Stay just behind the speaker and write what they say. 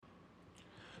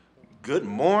Good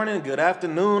morning, good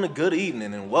afternoon, and good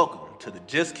evening, and welcome to the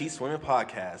Just Keep Swimming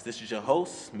podcast. This is your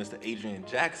host, Mr. Adrian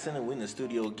Jackson, and we're in the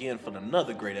studio again for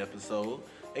another great episode.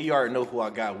 And you already know who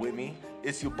I got with me.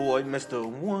 It's your boy, Mr.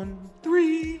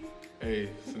 13.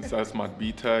 Hey, since that's my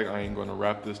B tag, I ain't gonna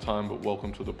rap this time, but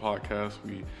welcome to the podcast.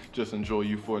 We just enjoy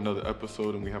you for another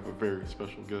episode, and we have a very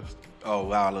special guest. Oh,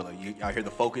 wow, look, y'all hear the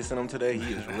focus in him today?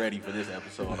 He is ready for this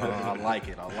episode. I like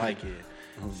it.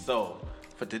 So,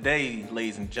 for today,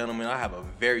 ladies and gentlemen, I have a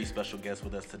very special guest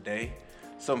with us today.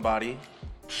 Somebody,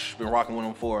 been rocking with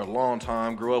him for a long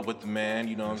time, grew up with the man,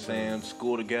 you know what I'm saying,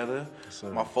 school together.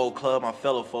 My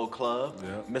fellow folk club,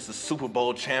 Mr. Super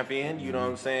Bowl champion, you know what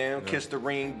I'm saying, kiss the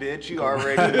ring, bitch, you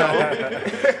already know.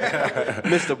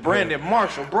 Mr. Brandon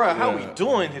Marshall, bro, how we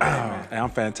doing today, man? Hey, I'm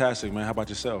fantastic, man. How about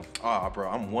yourself? Oh, bro,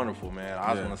 I'm wonderful, man.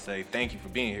 I just want to say thank you for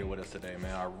being here with us today,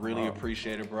 man. I really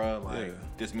appreciate it, bro.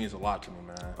 This means a lot to me,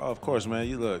 man. Oh, of course, man.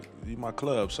 You my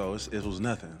club, so it was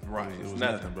nothing. Right. It was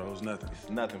nothing, bro. It was nothing. It's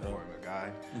nothing for me, guy.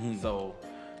 So,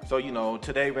 you know,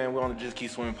 today, man, we're on the Just Keep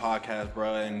Swimming podcast,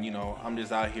 bro, and, you know, I'm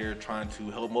just out here trying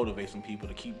to help motivate some people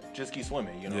to just keep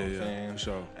swimming, you know what I'm saying? For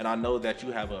sure. And I know that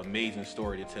you have an amazing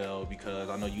story to tell because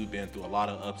I know you've been through a lot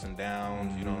of ups and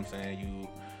downs, you know what I'm saying? You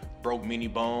broke many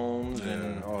bones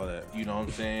and all that. You know what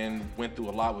I'm saying? Went through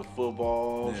a lot with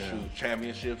football,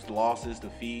 championships, losses,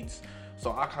 defeats.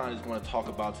 So I kind of just want to talk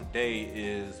about today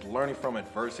is learning from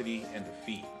adversity and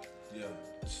defeat. Yeah.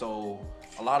 So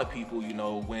a lot of people, you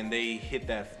know, when they hit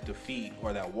that defeat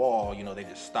or that wall, you know, they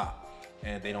just stop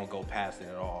and they don't go past it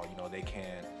at all. You know, they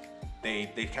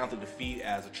count the defeat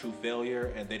as a true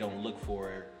failure and they don't look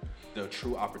for the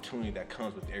true opportunity that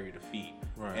comes with every defeat.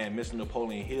 Right. And Mr.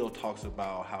 Napoleon Hill talks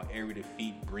about how every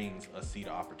defeat brings a seed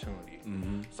of opportunity.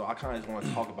 Mm-hmm. So I kind of just want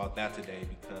to talk about that today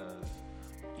because,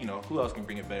 you know, who else can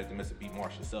bring it better than Mr. B.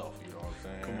 Marsh himself? You know what I'm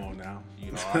saying? Come on now.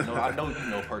 You know, I know you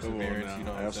know perseverance. You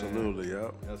know what Absolutely, I'm saying?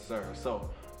 yep. Yes, sir. So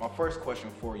my first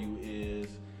question for you is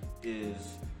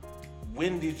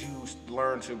when did you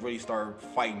learn to really start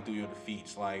fighting through your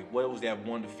defeats? Like, what was that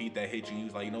one defeat that hit you? You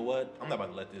was like, you know what? I'm not about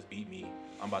to let this beat me.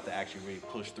 I'm about to actually really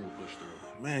push through.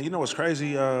 Man, you know what's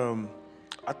crazy? I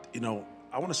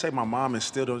want to say my mom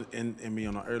instilled in me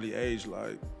on an early age,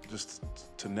 like, just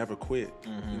to never quit,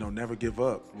 you know, never give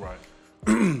up. Right.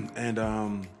 And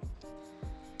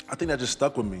I think that just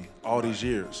stuck with me all these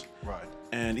years. Right.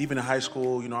 And even in high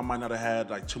school, you know, I might not have had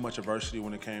like too much adversity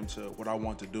when it came to what I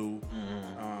want to do.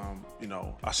 You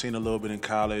know, I seen a little bit in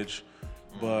college,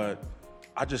 but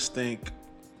I just think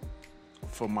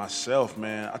for myself,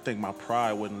 man, I think my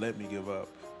pride wouldn't let me give up.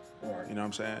 Right. You know what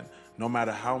I'm saying? No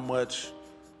matter how much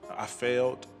I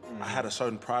failed, I had a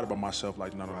certain pride about myself.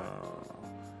 Like, no.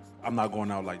 I'm not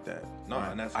going out like that. No,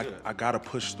 right? and that's good. I gotta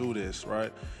push through this,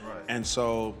 right? Right. And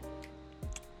so,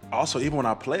 also, even when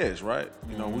I pledged, right?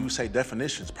 You know, we would say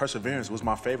definitions. Perseverance was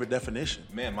my favorite definition.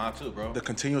 Man, mine too, bro. The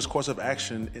continuous course of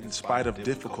action in spite of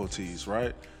difficulties,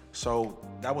 right? So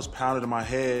that was pounded in my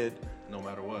head. No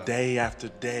matter what. Day after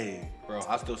day. Bro,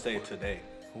 I still say it today.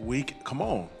 Week, come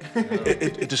on.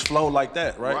 It just flowed like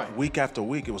that, right? Right. Week after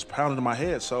week, it was pounded in my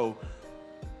head. So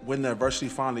when the adversity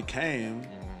finally came,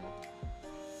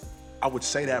 I would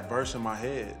say that verse in my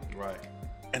head. Right.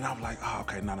 And I'm like, oh,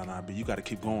 okay, no, but you got to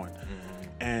keep going.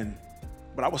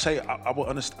 But I would say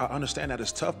I understand that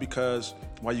it's tough because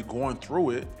while you're going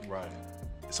through it, Right.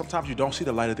 sometimes you don't see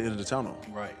the light at the end of the tunnel.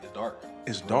 Right. It's dark.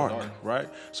 It's really dark, right?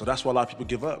 So that's why a lot of people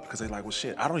give up because they're like, well,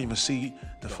 shit, I don't even see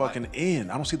the fucking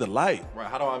end. I don't see the light. Right.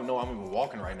 How do I know I'm even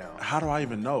walking right now? How do I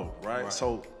even know, right? Right.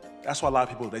 So that's why a lot of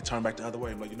people, they turn back the other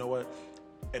way. I'm like, you know what?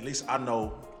 At least I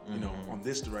know, you know, on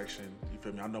this direction, you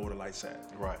feel me? I know where the light's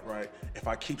at. Right. If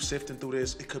I keep sifting through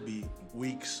this, it could be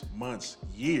weeks, months,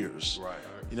 years. Right.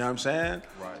 You know what I'm saying?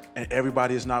 Right. And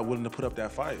everybody is not willing to put up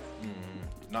that fight.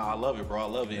 No, I love it, bro. I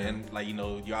love it. And, like, you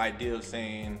know, your idea of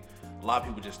saying a lot of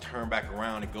people just turn back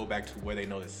around and go back to where they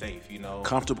know is safe, you know?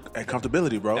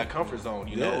 Comfortability, bro. That comfort zone,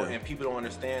 you know? And people don't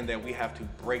understand that we have to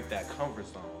break that comfort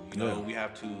zone. You know, we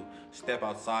have to step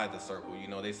outside the circle. You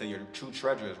know, they say your true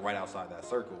treasure is right outside that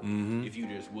circle. If you're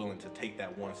just willing to take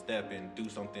that one step and do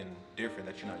something different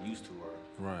that you're not used to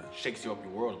or shakes you up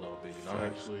your world a little bit, you know?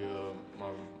 Actually,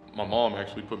 my mom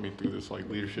actually put me through this like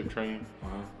leadership training,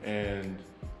 and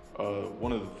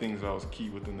one of the things that was key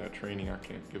within that training, I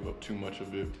can't give up too much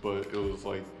of it, but it was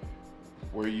like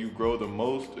where you grow the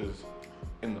most is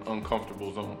in the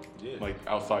uncomfortable zone, like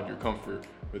outside your comfort.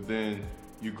 But then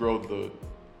you grow the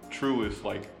truest,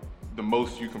 like the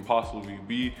most you can possibly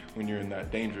be when you're in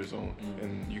that danger zone.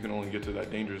 And you can only get to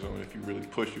that danger zone if you really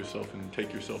push yourself and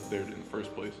take yourself there in the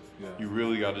first place. Yeah. You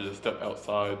really got to just step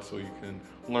outside so you can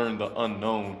learn the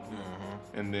unknown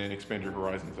and then expand your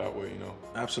horizons that way, you know?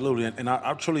 Absolutely. And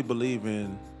I truly believe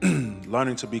in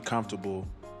learning to be comfortable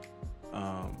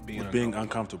with being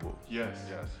uncomfortable. Yes.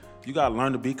 You got to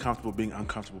learn to be comfortable being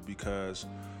uncomfortable because,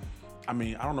 I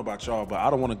mean, I don't know about y'all, but I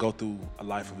don't want to go through a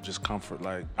life of just comfort.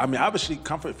 Like, I mean, obviously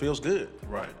comfort feels good.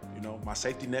 Right. You know, my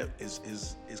safety net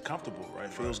is comfortable, right?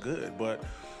 It feels good. But,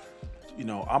 you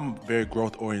know, I'm very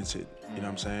growth oriented, you know what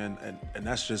I'm saying? And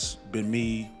that's just been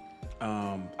me,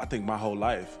 I think my whole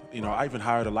life. You know, I even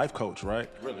hired a life coach, right?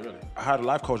 Really? I hired a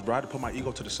life coach, bro. I had to put my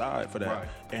ego to the side for that. Right.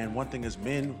 And one thing is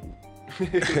men,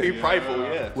 Be prideful,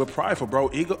 yeah. we're prideful, bro.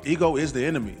 Ego is the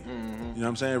enemy. You know what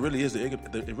I'm saying? It really is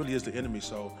the enemy.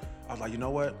 So I was like, you know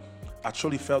what? I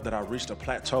truly felt that I reached a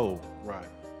plateau Right.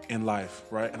 in life,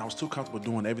 right? And I was too comfortable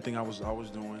doing everything I was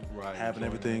doing, Right, having enjoying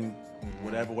everything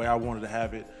whatever way I wanted to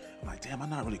have it. I'm like, damn, I'm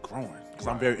not really growing because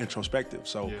I'm very introspective.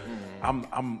 So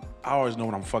I always know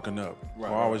when I'm fucking up. Right,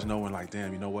 Or I always know when, like,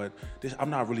 damn, you know what? I'm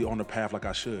not really on the path like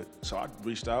I should. So I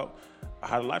reached out. I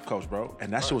had a life coach, bro,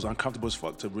 and that shit was uncomfortable as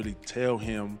fuck to really tell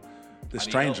him, the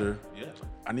stranger,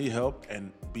 I need help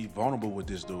and be vulnerable with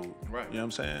this dude. Right. You know what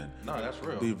I'm saying? No, that's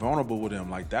real. Be vulnerable with him.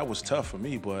 Like, that was tough for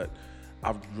me, but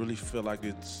I really feel like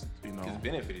it's, you know. It's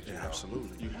benefited you, Yeah, bro.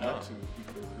 absolutely. You have to,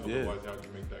 because otherwise how do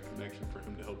you make that connection for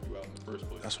him to help you out in the first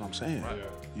place? That's what I'm saying. Right.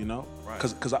 You know? Right.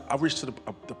 Because I reached to the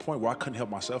point where I couldn't help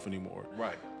myself anymore.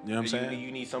 Right. You know what I'm saying?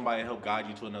 You need somebody to help guide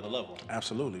you to another level.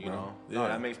 Absolutely, You bro. know? Yeah. No,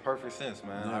 that makes perfect sense,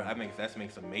 man. Yeah. That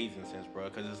makes amazing sense, bro.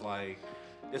 Because it's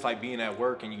like being at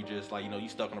work and you just like, you know, you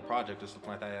stuck on a project or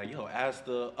something like that. Like, yo, ask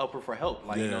the upper for help.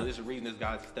 Like, you know, there's a reason this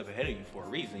guy's a step ahead of you for a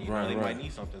reason. You know, they might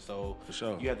need something. So For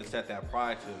sure. you have to set that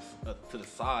pride to the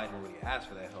side and really ask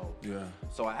for that help. Yeah.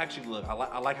 So I actually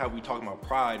I like how we talking about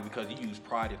pride because you use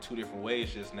pride in two different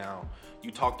ways just now. You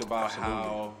talked about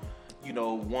how, you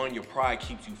know, one, your pride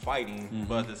keeps you fighting,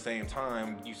 but at the same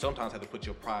time, you sometimes have to put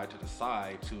your pride to the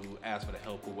side to ask for the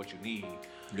help with what you need.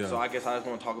 Yeah. So I guess I just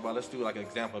want to talk about, let's do like an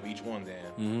example of each one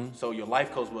then. So your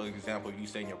life coach was an example of you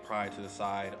setting your pride to the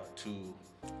side to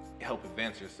help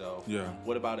advance yourself. Yeah.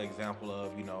 What about an example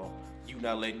of, you know, you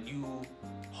not letting you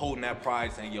holding that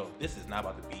pride saying, yo, this is not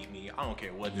about to beat me. I don't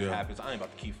care what happens. I ain't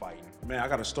about to keep fighting. Man, I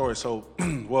got a story. So,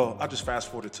 well, I just fast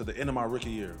forwarded to the end of my rookie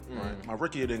year. Right? My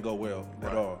rookie year didn't go well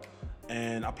at all.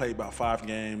 And I played about 5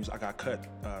 games. I got cut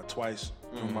twice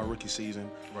during my rookie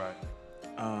season. Right.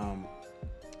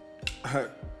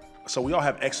 So we all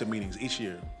have exit meetings each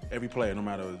year. Every player, no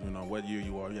matter what year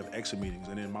you are, you have exit meetings.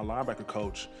 And then my linebacker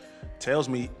coach tells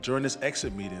me during this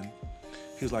exit meeting,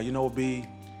 he was like, you know what, B,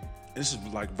 this is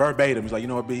like verbatim. He's like, you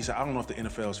know what, B, he said, I don't know if the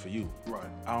NFL is for you. Right.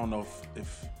 I don't know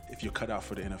if you're cut out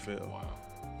for the NFL. Wow.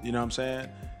 You know what I'm saying?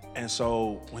 And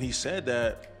so when he said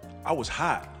that, I was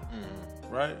hot.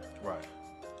 Right? Right.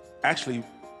 Actually,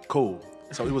 cool.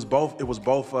 So it was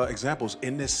both examples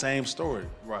in this same story.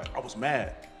 Right. I was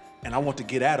mad. And I want to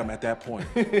get at him at that point.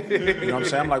 You know what I'm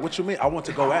saying? I'm like, what you mean? I want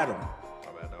to go at him.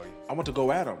 My bad, doggy. I want to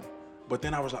go at him. But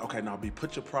then I was like, okay, now B,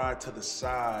 put your pride to the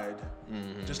side.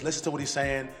 Just listen to what he's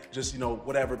saying. Just,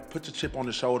 whatever, put your chip on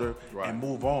the shoulder and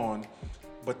move on.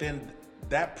 But then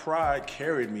that pride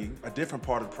carried me, a different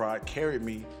part of the pride carried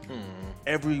me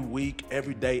every week,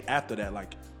 every day after that.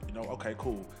 Like, okay,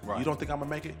 cool. Right. You don't think I'm going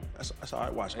to make it? That's all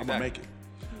right, watch. Exactly. I'm going to make it.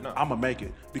 No. I'm going to make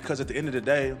it. Because at the end of the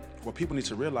day, what people need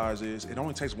to realize is it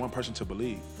only takes one person to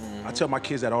believe. I tell my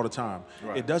kids that all the time.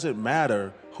 Right. It doesn't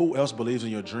matter who else believes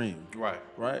in your dream.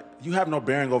 Right? You have no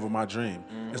bearing over my dream.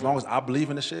 As long as I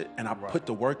believe in the shit and I put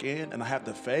the work in and I have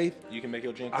the faith, You can make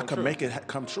your dream I come can true. make it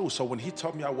come true. So when he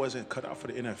told me I wasn't cut out for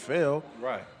the NFL,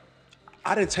 Right.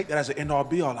 I didn't take that as an end all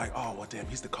be all. Like, oh, well, damn,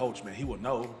 he's the coach, man. He will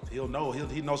know. He'll know.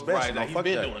 He knows best. Right. No, Like, he's fuck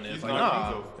been that. doing this. He's Like, not nah.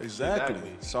 ego.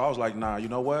 Exactly. So I was like, nah, you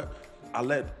know what?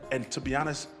 And to be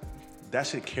honest, that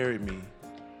shit carried me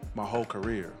my whole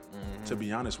career. To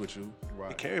be honest with you,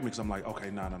 Right. it carried me because I'm like, okay,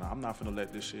 nah, I'm not finna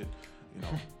let this shit,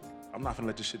 I'm not finna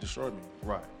let this shit destroy me.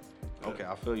 Right. Okay,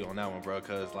 I feel you on that one, bro.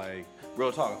 Cause like,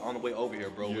 real talk, on the way over here,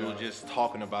 bro, we were just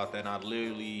talking about that, and I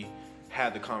literally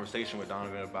had the conversation with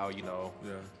Donovan about,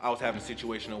 I was having a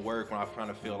situation at work when I kind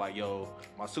of feel like,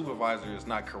 my supervisor is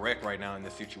not correct right now in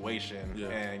this situation,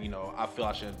 and I feel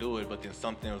I shouldn't do it, but then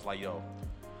something was like,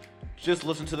 just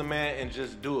listen to the man and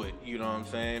just do it. You know what I'm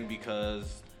saying?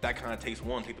 Because that kind of takes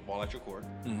one, take the ball at your court,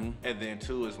 and then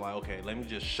two is like, okay, let me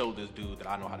just show this dude that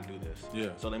I know how to do this. Yeah.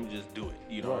 So let me just do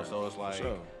it. Right. So it's like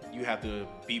Sure. you have to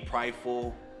be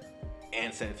prideful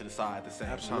and set it to the side at the same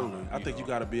Absolutely. time. I think you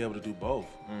got to be able to do both.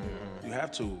 You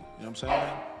have to. You know what I'm saying?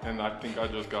 And I think I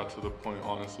just got to the point,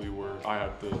 honestly, where I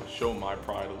have to show my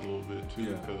pride a little bit too,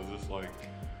 Yeah. because it's like,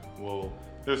 well,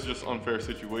 there's just unfair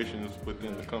situations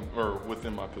within the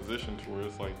within my position to where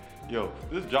it's like, yo,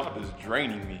 this job is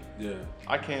draining me. Yeah.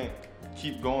 I can't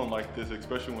keep going like this,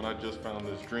 especially when I just found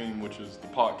this dream, which is the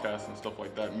podcast and stuff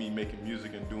like that, me making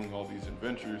music and doing all these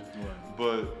adventures. Right.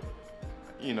 But,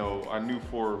 you know, I knew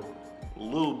for a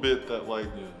little bit that like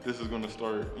this is gonna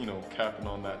start, you know, capping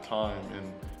on that time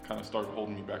and kind of start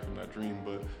holding me back from that dream.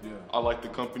 But I like the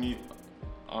company.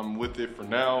 I'm with it for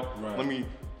now. Right. Let me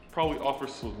probably offer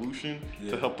solution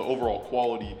to help the overall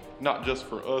quality, not just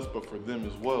for us, but for them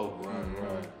as well.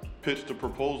 Right. Pitched a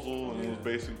proposal and it was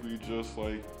basically just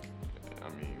like, I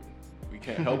mean, we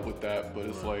can't help with that, but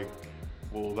it's like,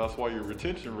 well, that's why your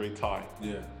retention rate's high.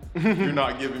 Yeah. You're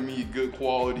not giving me good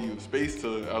quality of space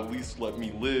to at least let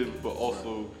me live, but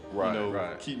also,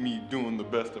 keep me doing the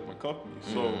best at my company.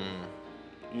 So,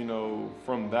 you know,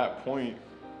 from that point,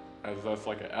 as that's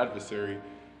like an adversary,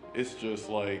 it's just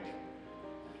like,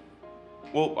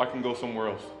 well, I can go somewhere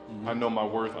else. I know my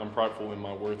worth. I'm prideful in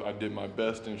my worth. I did my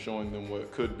best in showing them what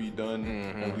could be done,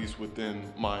 at least within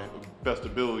my best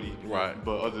ability. Right.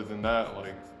 But other than that,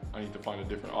 like, I need to find a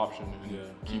different option and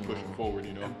keep pushing forward,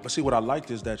 you know? But see, what I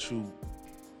liked is that you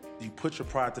put your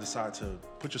pride to the side to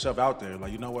put yourself out there.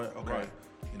 Like, you know what? Okay, Right.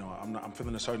 you know, I'm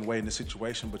feeling a certain way in this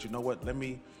situation, but you know what? Let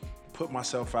me put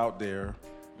myself out there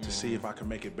to see if I can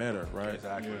make it better, right?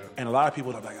 Exactly. Yeah. And a lot of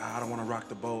people are like, I don't want to rock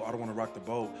the boat. I don't want to rock the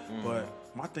boat. But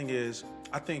my thing is,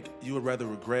 I think you would rather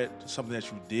regret something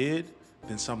that you did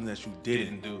than something that you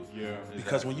didn't Didn't do. Yeah.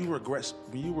 Because when you regret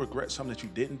something that you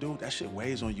didn't do, that shit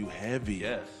weighs on you heavy.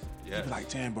 Yes. You Yes. be like,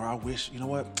 damn, bro, I wish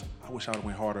I wish I would have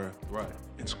went harder Right.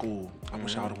 in school. I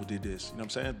wish I would have did this. You know what I'm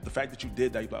saying? The fact that you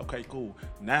did that, you're like, okay, cool.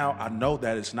 Now I know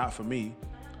that it's not for me,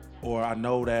 or I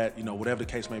know that, you know, whatever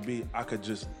the case may be, I could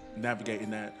just navigate in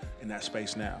that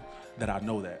space now that I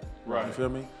know that. Right. You feel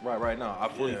me? Right now. I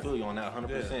fully Yeah. feel you on that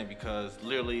 100% because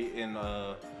literally in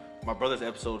my brother's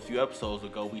episode, a few episodes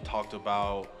ago, we talked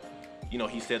about, you know,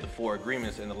 he said the 4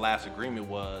 agreements, and the last agreement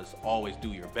was always do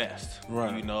your best.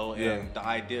 Right. You know, and Yeah. the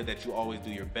idea that you always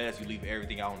do your best, you leave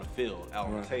everything out on the field, out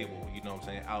on the table, you know what I'm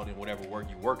saying, out in whatever work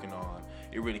you're working on.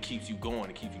 It really keeps you going,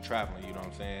 it keeps you traveling, you know what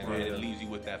I'm saying? Right. And it leaves you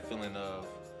with that feeling of,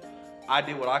 I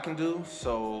did what I can do,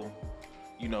 so,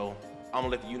 you know, I'm gonna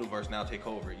let the universe now take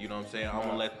over. You know what I'm saying? I'm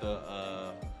gonna let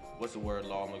the what's the word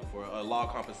law I'm looking for? Law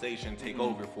of compensation take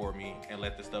over for me and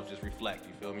let the stuff just reflect.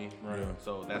 You feel me? Right. Yeah.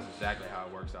 So that's exactly how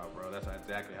it works out, bro. That's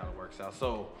exactly how it works out.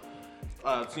 So,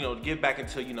 you know, to get back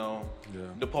into, you know,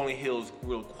 Napoleon Hill's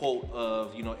real quote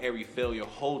of, you know, every failure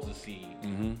holds a seed.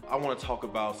 I want to talk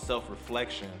about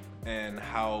self-reflection and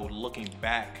how looking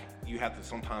back, you have to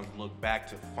sometimes look back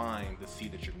to find the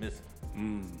seed that you're missing.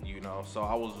 You know, so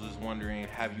I was just wondering,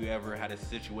 have you ever had a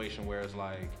situation where it's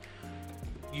like,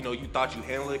 you know, you thought you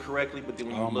handled it correctly, but then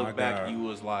when you Oh my look back, God. you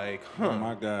was like, Oh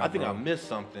my God, I think bro. I missed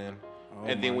something. Oh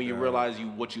And then my when you God. realize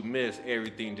what you missed,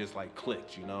 everything just like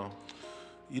clicked, you know?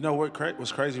 You know what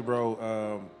was crazy,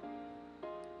 bro?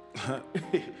 You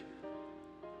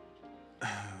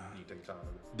take time.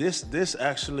 This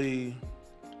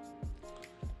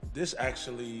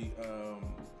actually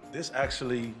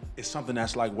is something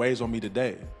that's like weighs on me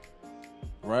today,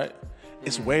 right?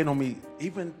 It's weighing on me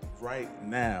even right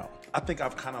now. I think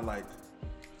I've kind of like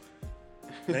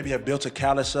maybe have built a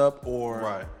callus up, or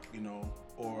Right. you know,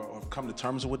 or come to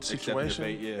terms with the Accepted the situation,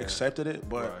 fate, yeah. accepted it.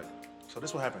 But Right. so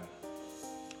this what happened.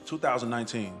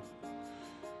 2019.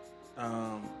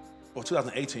 Or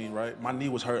 2018, right? My knee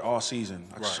was hurt all season.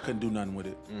 I just Right. couldn't do nothing with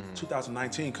it.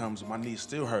 2019 comes, my knee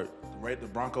still hurt. The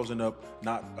Broncos end up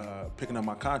not picking up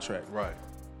my contract. Right.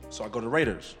 So I go to the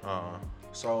Raiders. Uh-huh.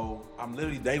 So I'm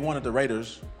literally day one at the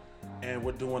Raiders, and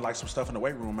we're doing like some stuff in the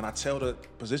weight room, and I tell the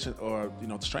position or you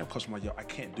know the strength coach, I'm like, yo, I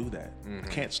can't do that. I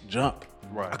can't jump.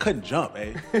 Right. I couldn't jump,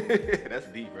 eh? That's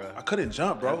deep, bro. I couldn't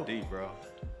jump, bro. That's deep, bro.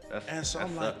 That's, And so that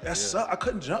I'm like, sucks, that sucks. I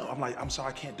couldn't jump. I'm like, I'm sorry,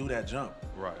 I can't do that jump.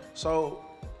 Right. So,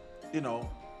 you know,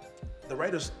 the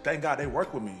Raiders, thank God they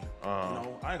work with me. You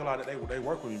know, I ain't gonna lie, that they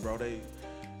work with me, bro. They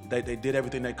did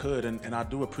everything they could, and I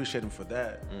do appreciate them for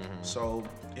that. So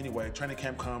anyway, training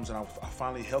camp comes, and I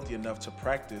finally healthy enough to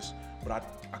practice, but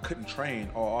I couldn't train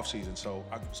all off season, so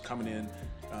I was coming in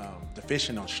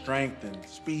deficient on strength and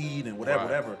speed and Right.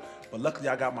 whatever. But luckily,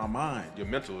 I got my mind. Your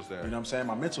mental is there. You know what I'm saying?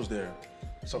 My mental's there.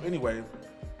 So anyway,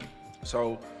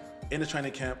 so in the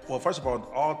training camp, well, first of all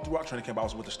throughout training camp, I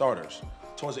was with the starters.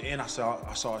 Towards the end, I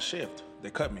saw a shift.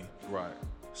 They cut me. Right.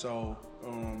 So,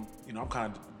 you know,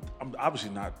 I'm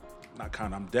obviously not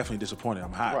kind of, I'm definitely disappointed.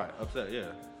 I'm hot. Right. Upset, yeah.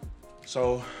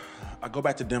 So I go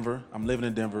back to Denver. I'm living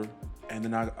in Denver. And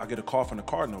then I get a call from the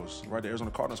Cardinals, right? The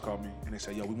Arizona Cardinals called me, and they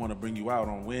say, yo, we want to bring you out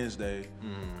on Wednesday.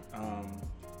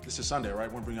 This is Sunday, right?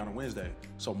 We want to bring you out on Wednesday.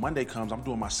 So Monday comes, I'm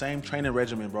doing my same training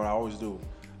regimen, bro, I always do.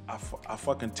 I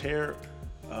fucking tear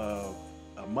a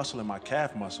muscle in my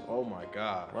calf muscle. Oh my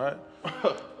God. Right?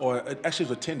 Or actually it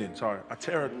was a tendon, sorry. I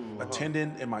tear a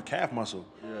tendon in my calf muscle.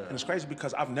 Yeah. And it's crazy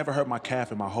because I've never hurt my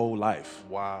calf in my whole life.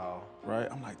 Wow. Right?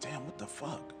 I'm like, damn, what the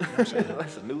fuck? You know what I'm saying?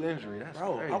 That's a new injury. That's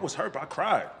Bro, crazy. I was hurt, but I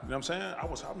cried. You know what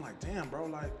I'm saying? I'm like, damn, bro,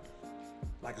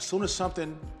 like as soon as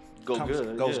something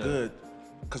goes good,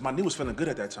 because my knee was feeling good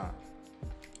at that time.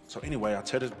 So anyway, I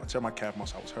tear my calf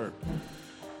muscle. I was hurt.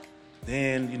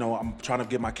 Then, you know, I'm trying to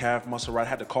get my calf muscle right. I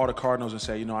had to call the Cardinals and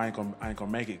say, you know, I ain't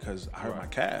gonna make it because I hurt my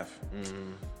calf.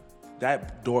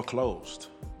 That door closed.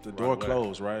 The door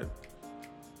closed, right?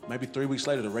 Maybe 3 weeks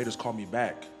later, the Raiders called me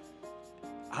back.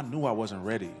 I knew I wasn't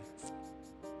ready,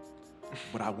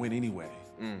 but I went anyway.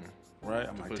 Right?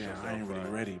 I'm like, damn, I ain't really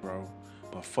ready, bro.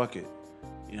 But fuck it.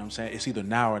 You know what I'm saying? It's either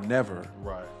now or never.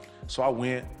 Right. So I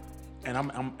went, and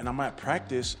I'm at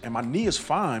practice, and my knee is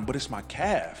fine, but it's my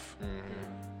calf.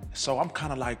 So I'm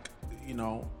kind of like, you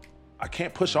know, I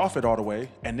can't push off it all the way,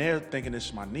 and they're thinking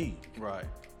it's my knee. Right.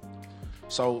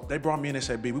 So they brought me in and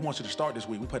said, B, we want you to start this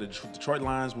week. We played the Detroit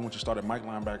Lions. We want you to start at Mike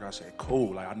linebacker. I said,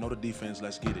 cool. Like, I know the defense.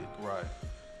 Let's get it. Right.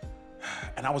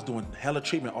 And I was doing hella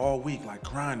treatment all week, like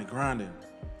grinding.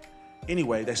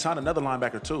 Anyway, they signed another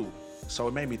linebacker too. So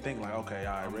it made me think like, okay,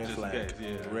 all right, red flag.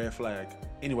 Red flag.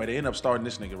 Anyway, they end up starting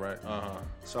this nigga, right?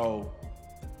 So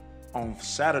on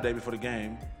Saturday before the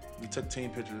game, we took team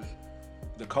pictures.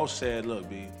 The coach said, look,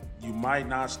 B, you might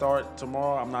not start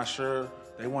tomorrow. I'm not sure.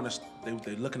 They're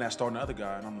looking at starting the other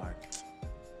guy. And I'm like,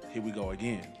 here we go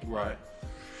again. Right.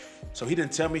 So he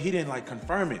didn't tell me, he didn't like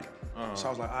confirm it. So I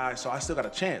was like, all right, so I still got a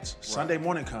chance. Right. Sunday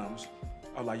morning comes.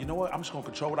 I was like, you know what? I'm just gonna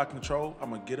control what I can control. I'm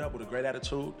gonna get up with a great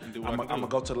attitude. I'm gonna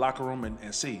go to the locker room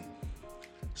and see.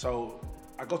 So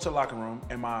I go to the locker room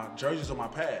and my jersey's on my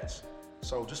pads.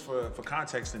 So just for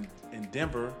context, in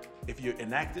Denver, if you're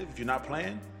inactive, if you're not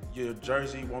playing, your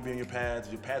jersey won't be on your pads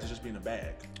will just be in the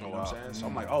bag. You know what I'm saying? So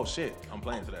I'm like, oh shit. I'm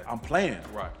playing today. I'm playing.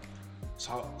 Right.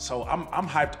 So I'm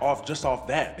hyped off just off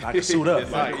that. I can suit up.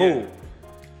 Like, cool.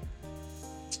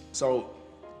 So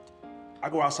I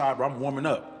go outside, bro. I'm warming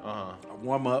up. I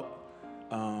warm up.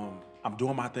 I'm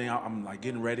doing my thing. I'm like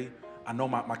getting ready. I know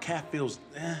my calf feels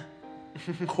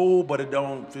cool, but it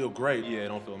don't feel great. Yeah, it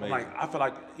don't feel amazing. I feel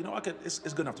like, you know, it's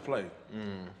good enough to play.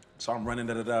 So I'm running,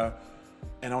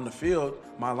 and on the field,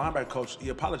 my linebacker coach, he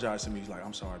apologized to me. He's like,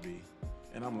 I'm sorry, B.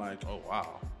 And I'm like, oh,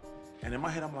 wow. And in my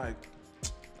head, I'm like,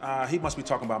 he must be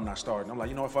talking about I'm not starting. I'm like,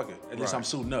 you know what, fuck it. At least I'm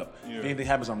suiting up. Yeah. If anything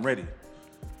happens, I'm ready.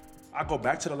 I go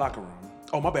back to the locker room.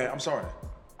 Oh, my bad, I'm sorry.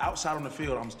 Outside on the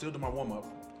field, I'm still doing my warm-up.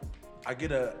 I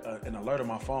get an alert on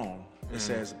my phone. It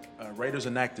says Raiders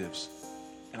inactives.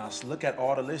 And I look at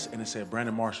all the lists, and it said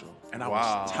Brandon Marshall. And I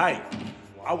was tight.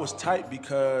 Wow. I was tight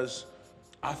because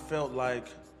I felt like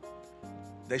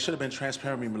they should have been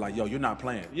transparent with me, like, yo, you're not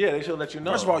playing. Yeah, they should let you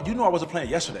know. First of all, you knew I wasn't playing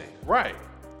yesterday. Right.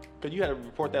 Because you had to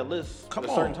report that list at a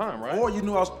certain time, right? Or you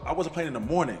knew I wasn't playing in the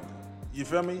morning. You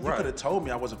feel me? You Right. could have told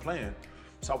me I wasn't playing.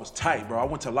 So I was tight, bro. I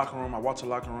went to the locker room. I walked to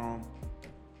the locker room.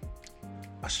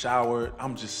 I showered.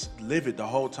 I'm just livid the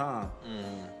whole time.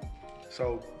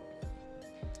 So,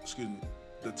 excuse me.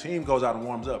 The team goes out and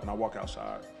warms up, and I walk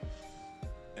outside.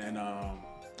 And, man,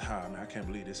 I can't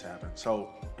believe this happened. So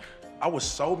I was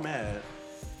so mad.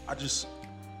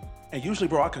 And usually,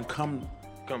 bro, I can come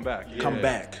back.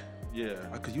 Yeah.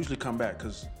 I could usually come back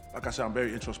because, like I said, I'm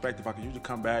very introspective. I can usually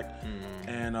come back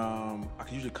and I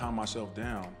can usually calm myself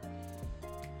down.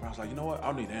 But I was like, you know what?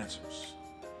 I need answers.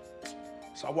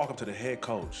 So I walk up to the head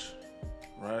coach,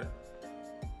 right?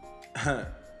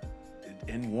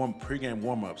 In pregame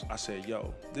warm-ups, I said,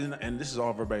 yo, and this is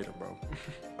all verbatim, bro.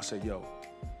 I said, yo,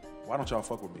 why don't y'all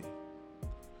fuck with me?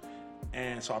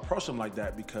 And so I approached him like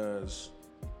that because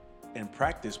in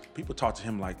practice, people talk to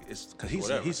him like it's because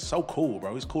he's so cool,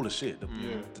 bro. He's cool as shit.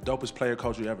 The dopest player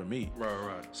coach you ever meet.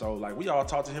 Right. So like we all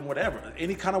talk to him whatever,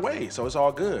 any kind of way. So it's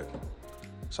all good.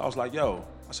 So I was like, yo,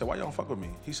 I said, why y'all don't fuck with me?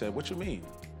 He said, what you mean?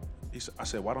 I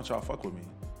said, why don't y'all fuck with me?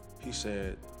 He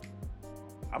said,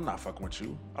 I'm not fucking with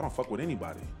you. I don't fuck with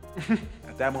anybody.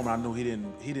 At that moment, I knew he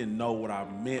didn't know what I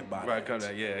meant by Right, that. come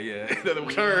that, yeah. The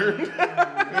turn.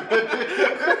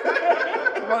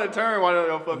 About to turn, why don't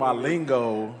y'all fuck My with me?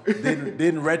 lingo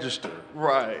didn't register.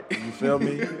 Right. You feel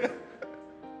me?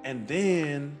 And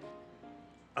then,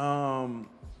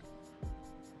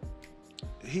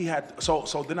 he had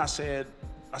so then I said,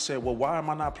 I said, well, why am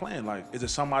I not playing? Like, is it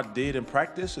something I did in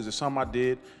practice? Is it something I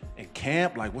did in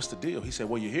camp? Like, what's the deal? He said,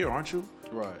 well, you're here, aren't you?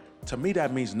 Right. To me,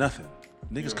 that means nothing.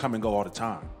 Niggas come and go all the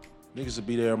time. Niggas will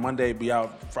be there Monday, be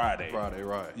out Friday. Friday,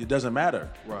 right. It doesn't matter.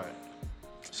 Right.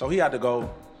 So he had to go,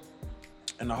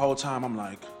 and the whole time I'm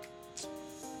like,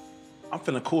 I'm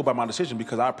feeling cool about my decision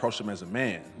because I approached him as a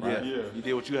man, right? Yeah. You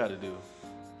did what you had to do.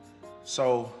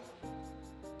 So,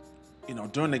 you know,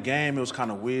 during the game, it was kind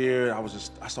of weird.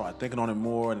 I started thinking on it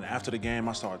more, and after the game,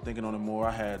 I started thinking on it more.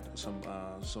 I had some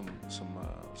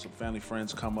family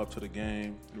friends come up to the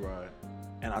game, Right.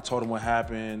 and I told them what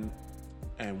happened,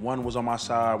 and one was on my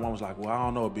side, one was like, well, I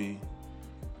don't know, B.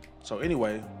 So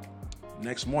anyway,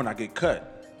 next morning I get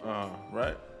cut,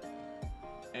 right?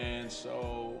 And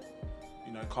so,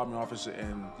 you know, he called me in the office,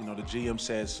 and, you know, the GM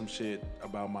said some shit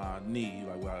about my knee,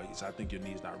 like, well, he said, I think your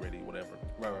knee's not ready, whatever.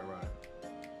 Right.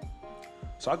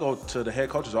 So I go to the head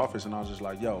coach's office, and I was just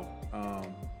like, yo,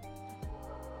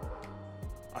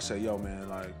 I said, yo, man,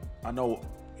 like, I know,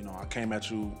 you know, I came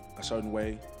at you a certain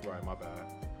way. Right, my bad.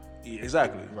 Yeah,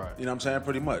 exactly. Right. You know what I'm saying?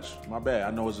 Pretty much. My bad.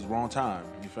 I know it was the wrong time.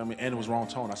 You feel me? And it was wrong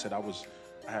tone. I said I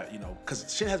had, you know,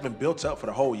 because shit has been built up for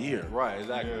the whole year. Right,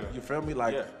 exactly. Yeah. You feel me?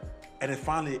 Like, Yeah. and it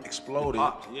finally exploded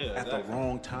popped. Yeah, at exactly. the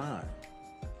wrong time.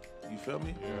 You feel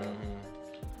me? Yeah.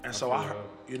 And so feel I, that.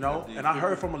 you know, and I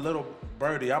heard from a little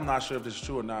birdie, I'm not sure if this is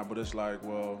true or not, but it's like,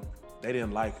 well, they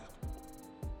didn't like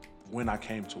when I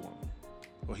came to him.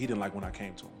 Or he didn't like when I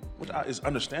came to him, which is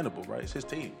understandable, right? It's his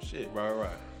team, shit. Right.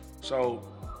 So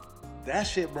that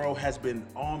shit, bro, has been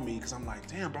on me because I'm like,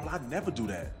 damn, bro, I never do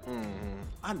that.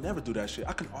 I never do that shit.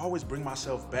 I can always bring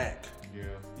myself back. Yeah.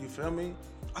 You feel me?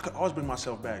 I could always bring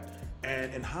myself back.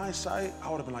 And in hindsight, I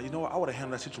would have been like, you know what? I would have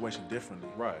handled that situation differently.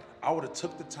 Right. I would have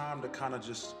took the time to kind of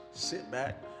just sit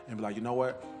back and be like, you know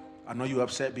what? I know you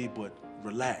upset me, but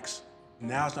relax.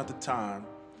 Now's not the time.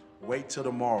 Wait till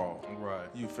tomorrow. Right.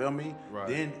 You feel me? Right.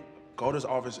 Then go to his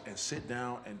office and sit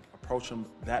down and approach him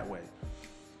that way.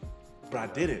 But I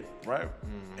did it, right?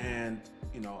 And,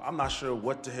 you know, I'm not sure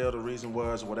what the hell the reason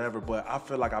was or whatever, but I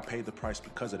feel like I paid the price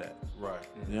because of that. Right.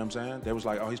 You know what I'm saying? They was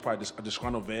like, oh, he's probably a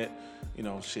disgruntled vet, you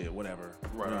know, shit, whatever.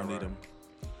 Right, We don't right. need him.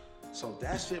 So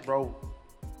that shit, bro,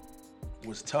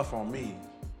 was tough on me.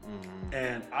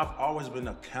 And I've always been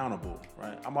accountable,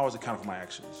 right? I'm always accountable for my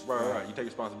actions. Right. You take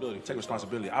responsibility. Take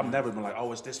responsibility. I've never been like, oh,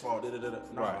 it's this fault, da-da-da-da.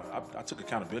 No, Right. I took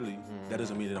accountability. That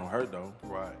doesn't mean it don't hurt, though.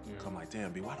 Right. 'Cause I'm like,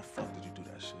 damn, B, why the fuck did you do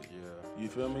that shit? Yeah. You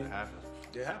feel me? It happens.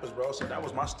 It happens, bro. So that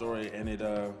was my story, and it,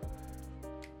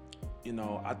 you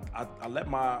know, I let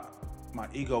my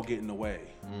ego get in the way.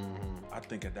 I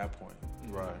think at that point,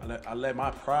 Right. I let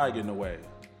my pride get in the way.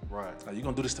 Right. Like, you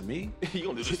gonna do this to me? You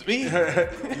gonna do this to me? You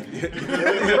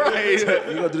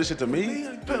gonna do this shit to me?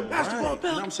 Basketball, Right. You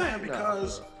know what I'm saying?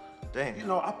 Because Damn. you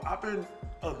know, I've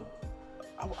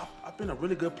been a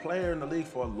really good player in the league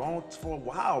for a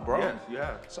while, bro. Yes, you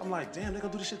have. So I'm like, damn, they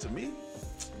gonna do this shit to me?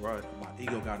 Right. My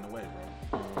ego got in the way,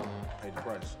 bro. Paid the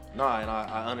price. No, and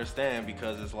I understand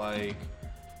because it's like,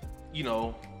 you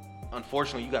know,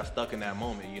 unfortunately you got stuck in that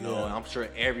moment, you know. Yeah. And I'm sure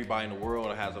everybody in the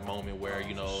world has a moment where,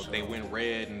 you know, they went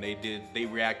red and they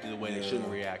reacted the way they shouldn't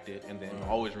have reacted, and then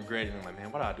always regretting and like,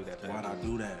 man, why did I do that to Why'd that I dude?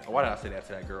 do that? Or why did I say that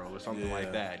to that girl or something Yeah.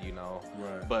 like that, you know?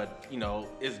 Right. But, you know,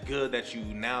 it's good that you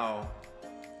now,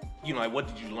 you know, like, what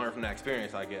did you learn from that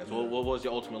experience, I guess? What was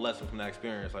your ultimate lesson from that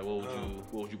experience? Like, what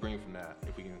would you bring from that,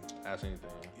 if we can ask anything?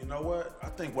 You know what? I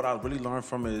think what I really learned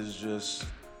from it is just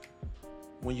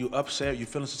when you upset, you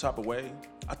feeling some type of way.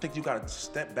 I think you gotta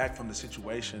step back from the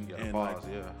situation gotta and pause,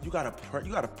 like, yeah. you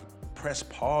gotta press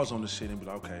pause on the shit and be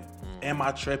like, okay, am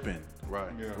I tripping?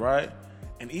 Right. Yeah. Right?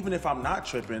 And even if I'm not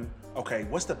tripping, okay,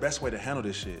 what's the best way to handle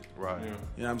this shit? Right. Yeah.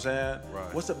 You know what I'm saying?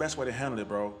 Right. What's the best way to handle it,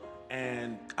 bro?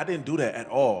 And I didn't do that at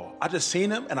all. I just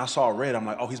seen him and I saw red. I'm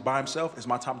like, oh, he's by himself. It's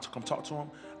my time to come talk to him.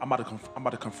 I'm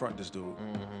about to confront this dude.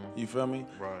 You feel me?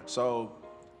 Right. So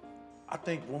I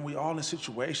think when we all in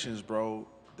situations, bro,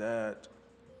 that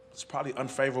it's probably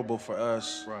unfavorable for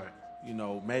us. Right. You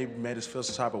know, maybe made us feel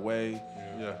some type of way.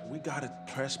 Yeah. We gotta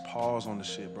press pause on the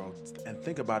shit, bro, and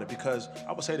think about it, because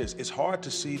I would say this: it's hard to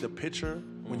see the picture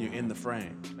when you're in the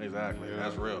frame. Exactly. Yeah.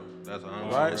 That's real. That's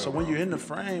Right? So when you're in the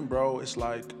frame, bro, it's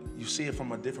like you see it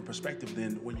from a different perspective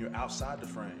than when you're outside the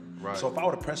frame. Right. So if I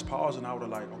would have pressed pause and I would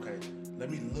have like, okay, let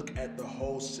me look at the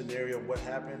whole scenario of what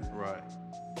happened. Right.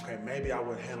 Okay, maybe I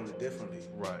would handle it differently.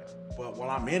 Right. But while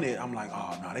I'm in it, I'm like,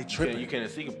 oh no, they tripping. You couldn't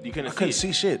see. You couldn't I couldn't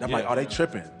see shit. I'm Yeah. like, oh, they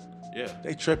tripping. Yeah.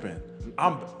 They tripping.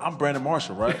 I'm Brandon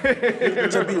Marshall, right?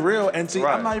 To be real, and see,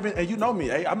 Right. I'm not even, and you know me,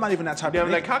 eh? I'm not even that type Damn, of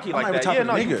nigga. like cocky I'm like not even that. type Yeah, of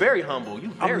no, nigga. you very humble.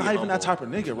 I'm not even that type of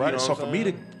nigga, right? You know So what for I'm me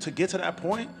saying? to get to that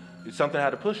point, Something had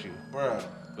to push you. bruh,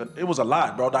 But it was a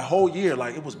lot, bro. That whole year,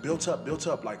 like, it was built up,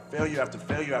 like failure after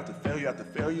failure after failure after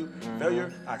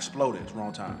failure. I exploded. It's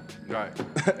wrong time. Right.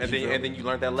 And then you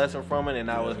learned that lesson from it, and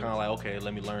now it's kind of like, okay,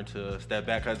 let me learn to step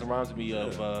back. Because it reminds me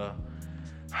of,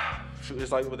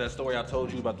 it's like with that story I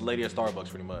told you about the lady at Starbucks,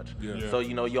 pretty much. Yeah. So,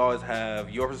 you know, you always have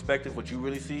your perspective, what you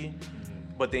really see,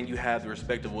 but then you have the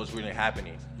respect of what's really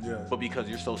happening. Yeah. But because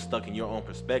you're so stuck in your own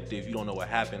perspective, you don't know what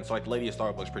happened. So like the lady at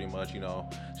Starbucks, pretty much, you know,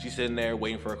 she's sitting there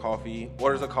waiting for a coffee,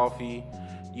 orders a coffee,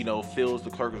 you know, feels the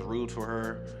clerk is rude to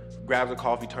her, grabs a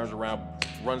coffee, turns around,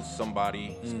 runs to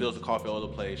somebody, spills the coffee all over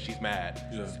the place. She's mad.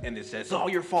 Yeah. And it says, it's all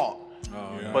your fault.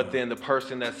 Oh, yeah. But then the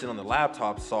person that's sitting on the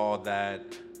laptop saw that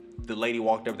the lady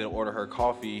walked up to order her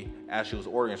coffee. As she was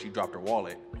ordering, she dropped her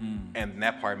wallet. And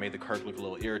that part made the clerk look a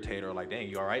little irritated, or like, dang,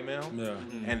 you all right, ma'am? Yeah.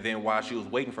 And then while she was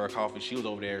waiting for her coffee, she was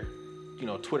over there, you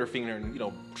know, Twitter fingering, you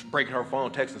know, breaking her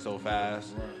phone, texting so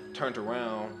fast, turned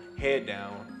around, head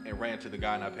down, and ran to the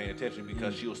guy not paying attention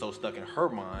because she was so stuck in her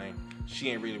mind, she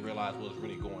ain't really realize what was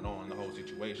really going on in the whole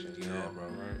situation, you know? bro.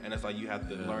 And it's like you have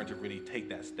to learn to really take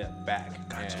that step back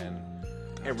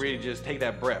and really just take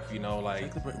that breath, you know,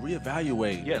 like,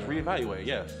 Reevaluate. yes, reevaluate,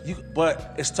 yes.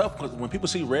 But it's tough because when people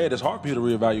see red, it's hard for you to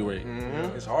reevaluate.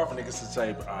 It's hard for niggas to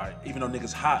say, all right, even though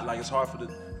niggas hot, like it's hard for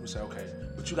people to say, okay,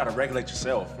 but you gotta regulate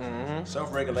yourself.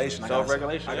 Self-regulation.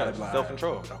 Self-regulation, I gotta yeah. be like,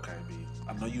 Self-control. Okay, B,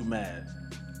 I know you mad.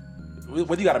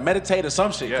 Whether you gotta meditate or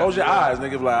some shit, Yeah, close your yeah. eyes,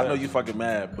 nigga. Be like, I know Yeah. you fucking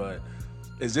mad, but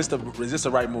is this the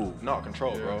right move? No,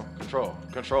 control, bro. Control,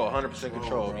 100%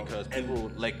 control, bro. because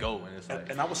people let go, and it's like,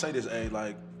 And I would say this,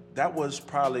 like, that was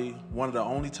probably one of the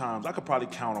only times I could probably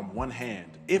count on one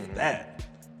hand, if that,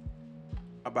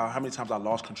 about how many times I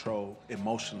lost control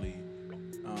emotionally,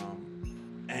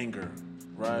 anger,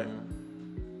 right?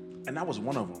 And that was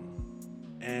one of them.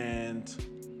 And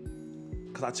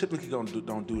because I typically don't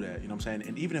do that, you know what I'm saying?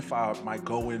 And even if I might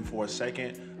go in for a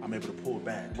second, I'm able to pull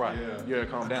back. right, yeah,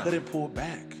 calm down. Couldn't pull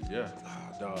back. Yeah. Ah,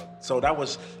 dog. So that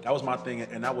was my thing,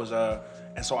 and that was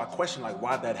and so I questioned like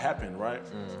why that happened, right?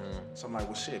 So I'm like,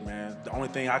 well, shit, man. The only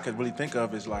thing I could really think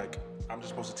of is like I'm just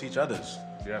supposed to teach others.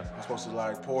 Yeah. I'm supposed to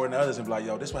like pour into others and be like,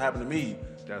 yo, this what happened to me.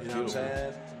 That's you know what I'm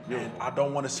saying? Beautiful. And I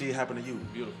don't want to see it happen to you.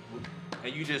 Beautiful.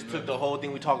 And you just took the whole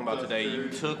thing we're talking about today. You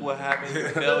took what happened, your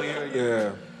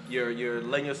failure, you're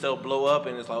letting yourself blow up,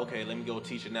 and it's like, okay, let me go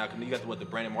teach it now. Cause you got the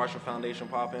Brandon Marshall Foundation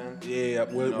popping. Yeah,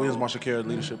 Williams Marshall Care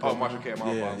Leadership Oh, Program. Marshall Care,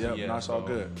 my fault. Yeah, it's all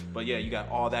good. But yeah, you got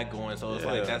all that going, so it's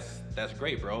like that's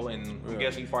great, bro. And I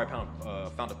guess you probably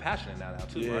found a passion in that now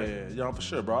too, right? Yeah, for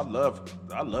sure, bro.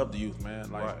 I love the youth,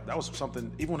 man. Like that was something.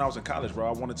 Even when I was in college, bro,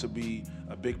 I wanted to be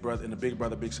a big brother in the Big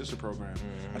Brother Big Sister program.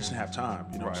 I just didn't have time.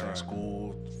 You know what I'm saying? Right.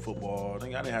 School, football. I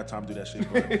didn't have time to do that shit.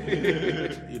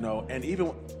 But, you know, and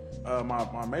even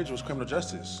my major was criminal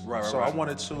justice. Right. So I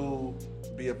wanted to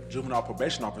be a juvenile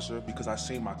probation officer because I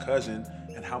seen my cousin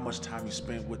and how much time he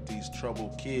spent with these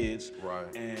troubled kids. Right.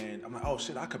 And I'm like, oh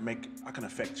shit, I can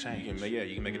affect change. You can make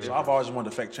a difference. So I've always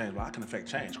wanted to affect change, but I can affect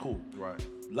change. Cool. Right.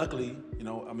 Luckily, you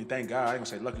know, I mean, thank God. I ain't gonna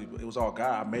say luckily, but it was all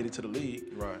God. I made it to the league.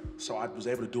 Right. So I was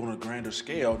able to do it on a grander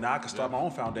scale. Now I can start my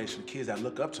own foundation. Kids that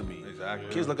look up to me.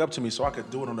 Exactly. Kids look up to me, so I could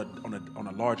do it on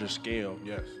a larger scale.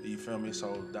 Yes. You feel me?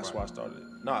 So that's why I started it.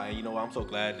 No, and you know, I'm so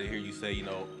glad to hear you say, you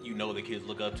know the kids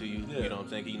look up to you. Yeah. You know what I'm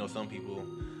saying? 'Cause, you know, some people,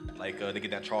 like, they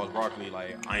get that Charles Barkley,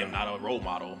 like, I am not a role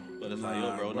model. But it's like,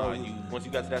 yo, bro, bro. once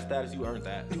you got to that status, you earned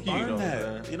that. You know earn what I'm that.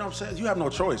 saying? You know what I'm saying? You have no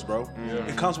choice, bro.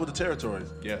 It comes with the territory.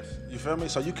 Yes. You feel me?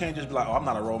 So you can't just be like, oh, I'm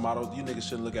not a role model. You niggas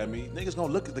shouldn't look at me. Niggas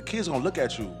gonna look at the kids gonna look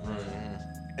at you.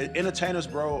 Entertainers,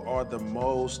 bro, are the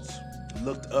most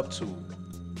looked up to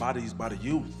by the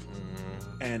youth.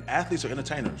 And athletes are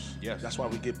entertainers. Yes. That's why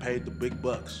we get paid the big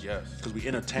bucks. Yes. Because we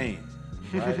entertain.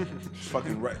 Right?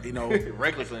 Fucking right, you know.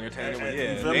 Reckless entertainment, And-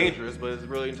 yeah, you feel me? dangerous, but it's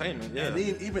really entertainment. Yeah. And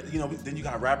even you know, then you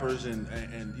got rappers and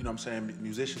you know what I'm saying,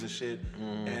 musicians and shit.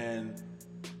 And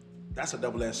that's a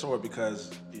double-edged sword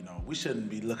because, you know, we shouldn't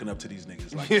be looking up to these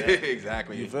niggas like that.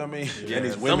 Exactly. You feel me? Yeah, And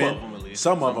these some women, of them at least.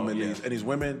 some of Some them of at them, least, yeah. and these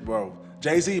women, bro.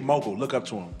 Jay-Z, mogul, look up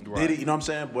to him. Right. Diddy, you know what I'm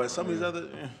saying? But some of these other,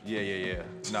 Yeah.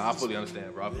 No, I fully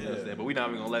understand, bro. I fully understand. But we're not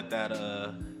even gonna let that.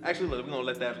 Actually, look, we're gonna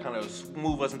let that kind of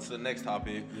move us into the next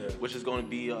topic, which is gonna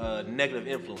be negative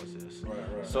influences. Right.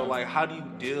 So, like, how do you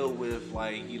deal with,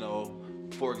 like, you know,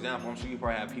 for example, I'm sure you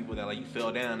probably have people that, like, you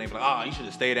fell down, they be like, you should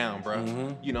have stayed down, bro.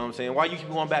 You know what I'm saying? Why you keep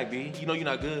going back, B? You know you're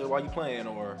not good. Why you playing?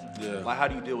 Or like, how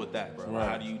do you deal with that, bro? Like,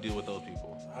 how do you deal with those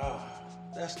people?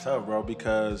 That's tough, bro,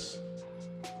 because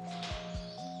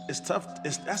it's tough.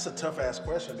 That's a tough ass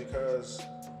question because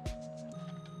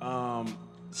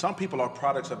some people are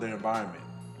products of their environment,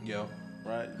 Yeah.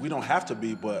 right? We don't have to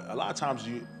be, but a lot of times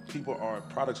people are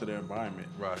products of their environment.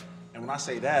 Right. And And when I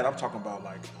say that, I'm talking about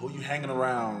like who you hanging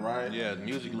around, right? Yeah, the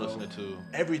music you listening to.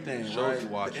 Everything, Shows right? you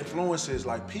watching. The influences,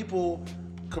 like people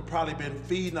could probably been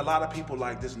feeding a lot of people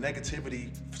like this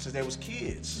negativity since they was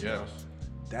kids. Yes.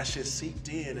 That shit seeped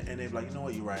in, and they're like, you know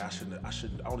what, you're right. I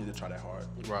don't need to try that hard.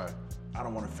 Right. I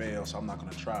don't want to fail, so I'm not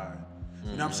gonna try. You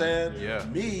know what I'm saying? Yeah.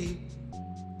 Me,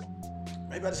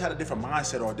 maybe I just had a different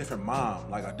mindset or a different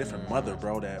mom, like a different mother,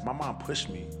 bro, that my mom pushed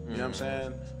me, you know what I'm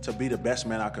saying, to be the best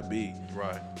man I could be.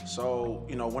 Right. So,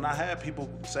 you know, when I had people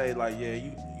say like, yeah,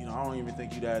 you know, I don't even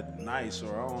think you that nice,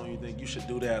 or I don't even think you should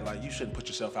do that, like you shouldn't put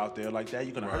yourself out there like that.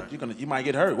 You're gonna hurt, you might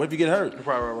get hurt. What if you get hurt?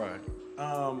 Right.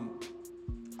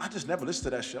 I just never listened to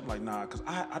that shit. I'm like, nah, because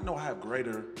I know I have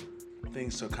greater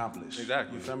things to accomplish.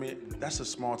 Exactly. You feel me? That's a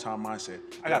small time mindset.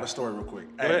 I got a story real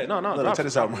quick. Go ahead. No, look, check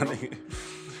this out, my nigga.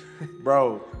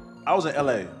 Bro, I was in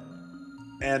LA,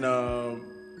 and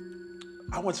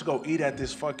I went to go eat at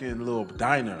this fucking little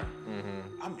diner.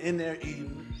 I'm in there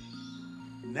eating.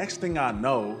 Next thing I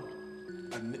know,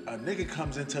 a nigga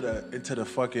comes into the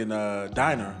fucking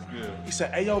diner. Yeah. He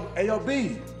said, "Hey yo,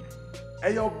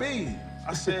 B.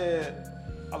 I said,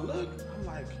 I looked. I'm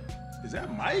like, is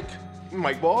that Mike?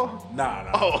 Mike Ball?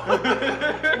 Nah. Oh.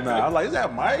 Nah. I'm like, is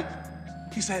that Mike?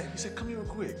 He said, come here real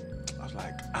quick. I was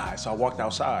like, all right. So I walked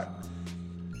outside.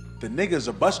 The nigga's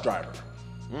a bus driver.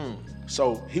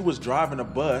 So he was driving a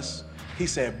bus. He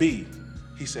said, B.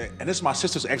 He said, and this is my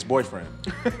sister's ex-boyfriend.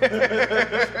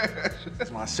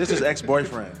 It's my sister's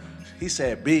ex-boyfriend. He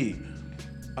said, B,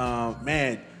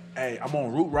 man, hey, I'm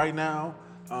en route right now.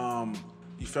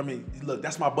 You feel me? Look,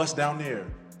 that's my bus down there.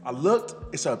 I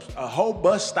looked, it's a whole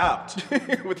bus stopped.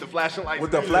 With the flashing lights. With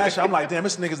the flash, I'm like, damn,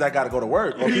 it's niggas that gotta go to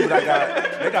work. Or people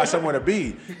that they got somewhere to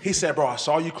be. He said, bro, I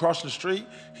saw you cross the street.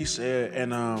 He said,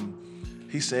 and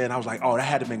I was like, oh, that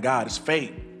had to been God, it's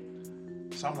fate.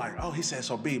 So I'm like, oh, he said,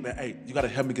 so B, man, hey, you gotta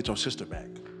help me get your sister back.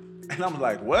 And I'm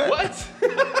like, what? What?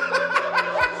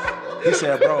 He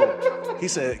said,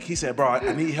 bro,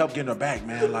 I need help getting her back,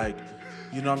 man. Like,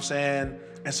 you know what I'm saying?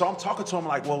 And so I'm talking to him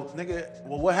like, well, nigga,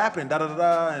 what happened? Da da da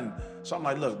da. And so I'm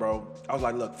like, look, bro. I was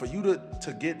like, look, for you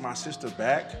to get my sister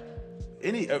back,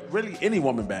 really any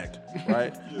woman back,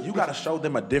 right? You gotta show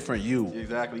them a different you.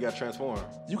 Exactly. You got to transform.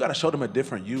 You gotta show them a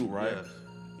different you, right? Yes.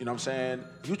 You know what I'm saying?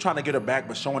 You trying to get her back,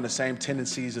 but showing the same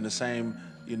tendencies and the same,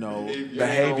 you know, Behavior.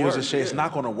 behaviors and shit. Yeah. It's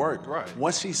not gonna work. Right.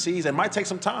 Once she sees, it might take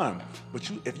some time, but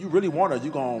if you really want her, you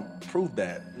gonna prove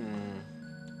that.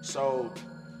 So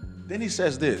then he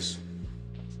says this,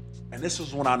 and this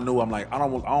is when I knew I'm like, I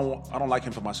don't like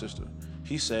him for my sister.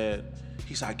 He said,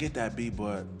 I get that, B,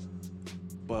 but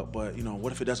you know,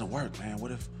 what if it doesn't work, man?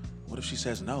 What if she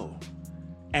says no?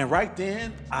 And right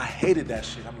then, I hated that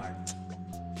shit. I'm like,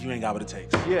 you ain't got what it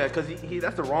takes. Yeah, because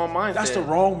that's the wrong mindset. That's the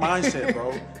wrong mindset,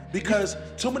 bro. Because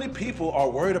too many people are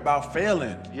worried about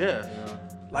failing. Yeah.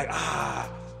 Like, I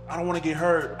don't want to get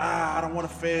hurt. I don't want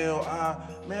to fail.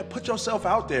 Man, put yourself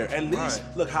out there. At least,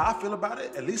 Right. look, how I feel about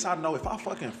it, at least I know if I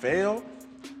fucking fail,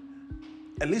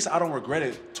 at least I don't regret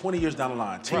it 20 years down the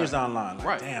line, 10 years down the line. Like,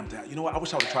 Right. damn, you know what? I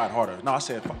wish I would have tried harder. No, I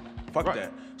said, fuck Right.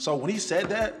 that. So when he said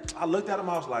that, I looked at him,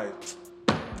 I was like,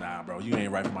 nah, bro, you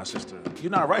ain't right for my sister.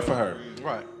 You're not right for her.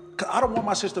 Right. Cause I don't want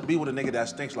my sister to be with a nigga that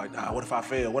thinks like, nah, what if I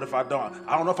fail? What if I don't?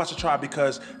 I don't know if I should try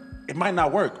because it might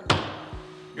not work.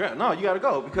 Yeah, no, you gotta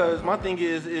go because my thing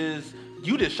is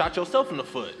you just shot yourself in the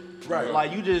foot. Right.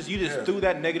 Like you just Yeah. threw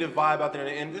that negative vibe out there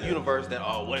in the universe that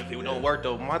what if it don't work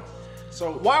though?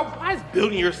 So Why is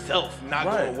building yourself not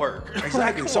gonna work?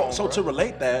 Exactly. Come so on, bro. to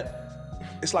relate that,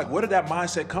 it's like where did that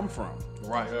mindset come from?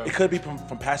 Right. Yeah. It could be from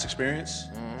past experience.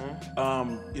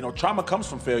 You know, trauma comes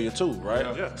from failure too, right?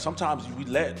 Yeah. Sometimes we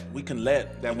can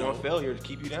let That you know, one failure to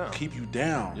keep you down. keep you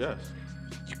down. Yes.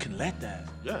 You can let that.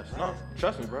 Yes. No.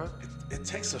 Trust me, bro. It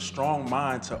takes a strong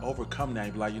mind to overcome that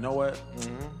and be like, you know what?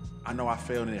 I know I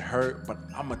failed and it hurt, but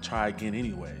I'm gonna try again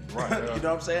anyway. Right, You yeah. know what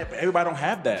I'm saying? But everybody don't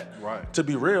have that. Right. To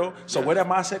be real. So Yeah. where that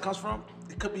mindset comes from,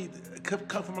 it could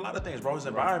come from a lot of things, bro. His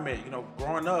environment, you know,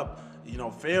 growing up, you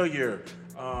know, failure.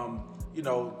 You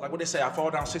know, like what they say, I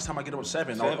fall down 6 times, I get up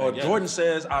 7. Or yeah. Jordan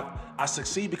says, I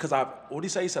succeed because what did he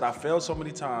say? He said, I failed so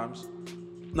many times.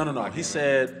 No. He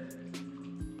said,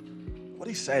 what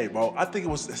did he say, bro? I think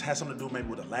it had something to do maybe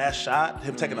with the last shot,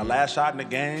 him taking the last shot in the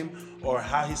game, or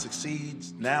how he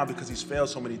succeeds now because he's failed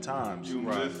so many times. You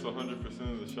miss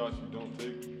 100% of the shots you don't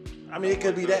take. I mean, it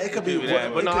could be that. It could be Yeah,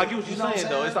 what. but no, it I could- get what you're you know saying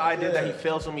though. It's the idea that he Yeah.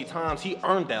 failed so many times. He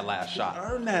earned that last shot.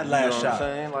 earned that You last know what shot. I'm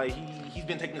saying? Like he's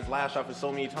been taking his last shot for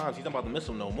so many times. He's not about to miss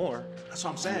him no more. That's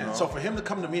what I'm saying. You know? So for him to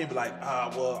come to me and be like,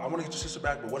 well, I want to get your sister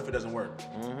back, but what if it doesn't work?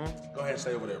 Go ahead and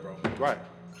stay over there, bro. Right.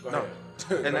 Go No. ahead.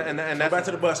 And Go that's back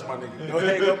to the bus, my nigga. Go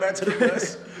ahead, go back to the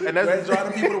bus. And Go that's- ahead and drive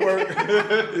the people to work.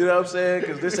 You know what I'm saying?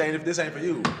 Because this ain't for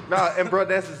you. Nah, and bro,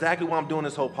 that's exactly why I'm doing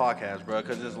this whole podcast, bro.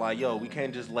 Because it's like, yo, we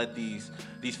can't just let these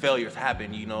failures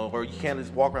happen, you know, or you can't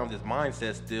just walk around with this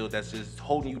mindset still that's just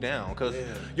holding you down. Because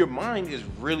your mind is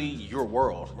really your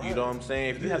world. You know what I'm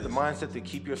saying? If you have the mindset to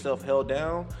keep yourself held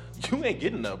down, you ain't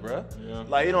getting up, bro. Yeah.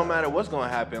 Like, it don't matter what's gonna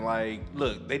happen. Like,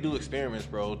 look, they do experiments,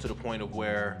 bro, to the point of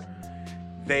where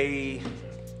I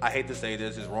hate to say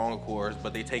this, it's wrong, of course,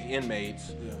 but they take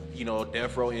inmates, you know,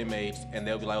 death row inmates, and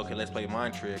they'll be like, okay, let's play a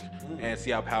mind trick and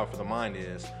see how powerful the mind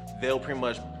is. They'll pretty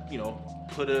much, you know,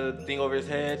 put a thing over his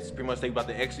head, pretty much they about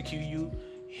to execute you,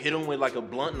 hit him with like a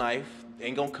blunt knife,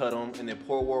 ain't gonna cut him, and then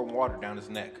pour warm water down his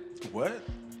neck. What?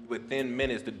 Within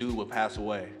minutes, the dude would pass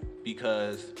away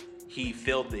because he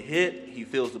felt the hit, he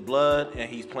feels the blood, and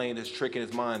he's playing this trick in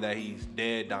his mind that he's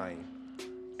dead, dying.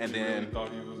 And He really then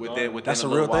thought he was within dying? That's a a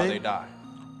little real while, thing? they die.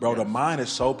 Bro, the mind is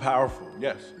so powerful.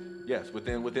 Yes.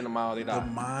 Within a mile, they die. The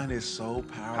mind is so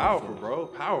powerful. Powerful, bro.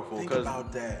 Powerful. Think 'cause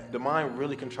about that. The mind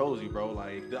really controls you, bro.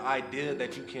 Like the idea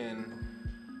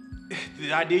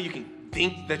you can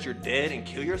think that you're dead and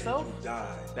kill yourself.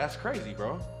 Die. That's crazy,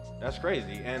 bro. That's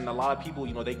crazy. And a lot of people,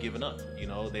 you know, they giving up. You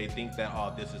know, they think that,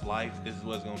 oh, this is life. This is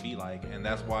what it's gonna be like. And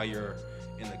that's why you're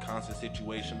in the constant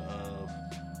situation of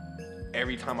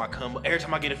every time I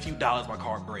get a few dollars, my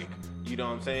car break. You know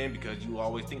what I'm saying? Because you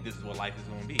always think this is what life is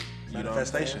gonna be. You know what I'm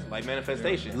saying? Manifestation. Like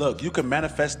manifestation. Look, you can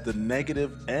manifest the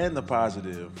negative and the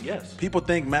positive. Yes. People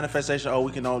think manifestation, oh,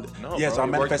 we can only. No, yes, bro,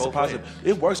 I'll it works manifest the both positive. ways.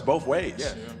 It works both ways.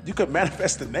 Yeah. You could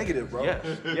manifest the negative, bro.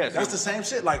 Yes. That's the same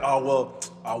shit. Like, oh,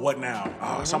 well, what now?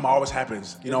 Oh, something always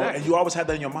happens. You know, Exactly. and you always have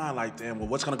that in your mind, like, damn, well,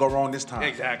 what's going to go wrong this time?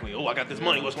 Exactly. Oh, I got this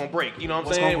money. What's gonna break? You know what I'm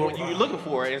What's saying? gonna When go- you're looking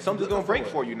for it, and something's gonna break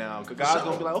for you now. Cause God's sure.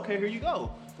 gonna be like, okay, here you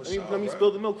go. For Let me sure, bro.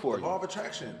 spill the milk for The you. law of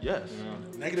attraction. Yes.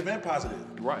 Negative and positive.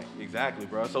 Right. Exactly,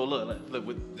 bro. So look,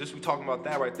 with this, we talking about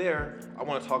that right there. I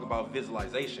want to talk about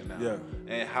visualization now. Yeah.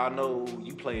 And how I know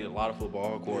you played a lot of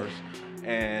football, of course.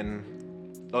 And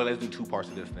let's do two parts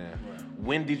of this then. Right.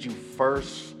 When did you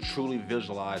first truly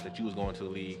visualize that you was going to the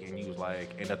league and you was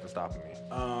like, ain't nothing stopping me?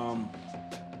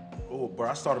 Oh, bro,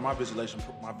 I started my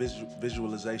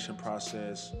visualization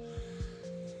process.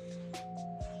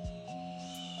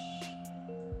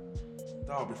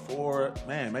 Dog, before,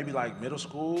 man, maybe like middle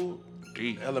school,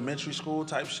 Deep. elementary school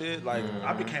type shit. Like,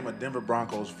 I became a Denver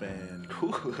Broncos fan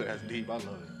Ooh, that's deep. I love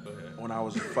it. Go ahead. when I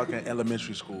was fucking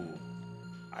elementary school.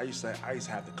 I used to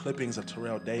have the clippings of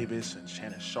Terrell Davis and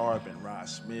Shannon Sharp and Rod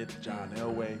Smith, John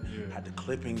Elway. Had the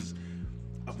clippings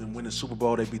of them winning the Super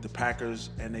Bowl. They beat the Packers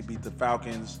and they beat the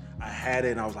Falcons. I had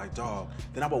it and I was like, dog.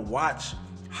 Then I would watch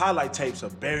highlight tapes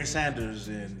of Barry Sanders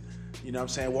and, you know what I'm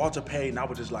saying, Walter Payton. I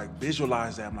would just like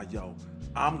visualize that. I'm like, yo,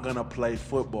 I'm gonna play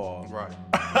football. Right.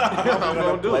 I'm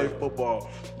gonna do play it. football.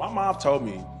 My mom told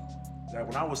me that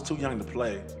when I was too young to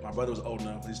play, my brother was old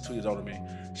enough, he's 2 years older than me.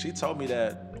 She told me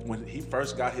that when he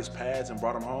first got his pads and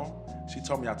brought them home, she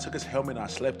told me I took his helmet and I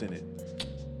slept in it.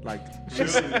 Like,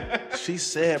 she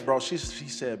said, bro, she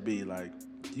said, B, like,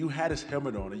 you had his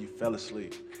helmet on and you fell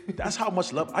asleep. That's how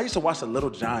much love. I used to watch the Little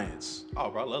Giants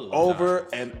Oh, bro, I love over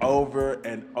and over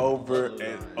and over Love and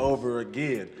Giants. over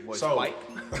again. Boy, So, Spike.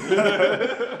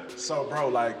 so, bro,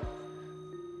 like,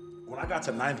 when I got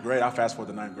to ninth grade, I'll fast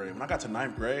forward to ninth grade. When I got to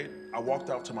ninth grade, I walked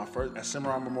up to my first, at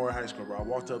Cimarron Memorial High School, bro, I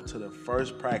walked up to the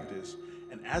first practice,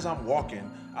 and as I'm walking,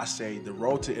 I say, the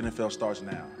road to NFL starts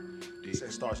now. It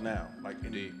says starts now, like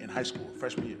in high school,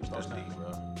 freshman year, starts That's now. deep,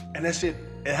 bro. And that shit,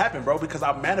 it happened, bro, because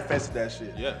I manifested that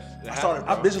shit. Yes, it I happened,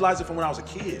 bro. visualized it from when I was a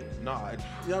kid. Nah, You know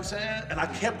what I'm saying? And I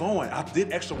kept going. I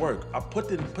did extra work. I put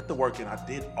the work in. I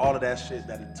did all of that shit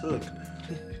that it took.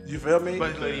 You feel me?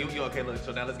 But look, you okay? Look,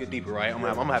 so now let's get deeper, right? I'm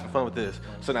having fun with this.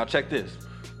 So now check this.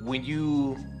 When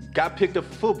you got picked up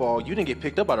for football, you didn't get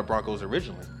picked up by the Broncos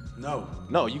originally.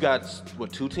 No, you got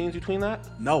what, 2 teams between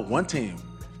that? No, one team.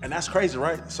 And that's crazy,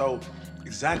 right? So,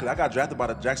 exactly. I got drafted by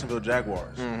the Jacksonville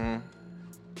Jaguars. Mm-hmm.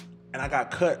 And I got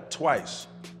cut twice.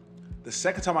 The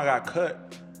second time I got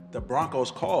cut, the Broncos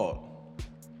called,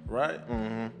 right?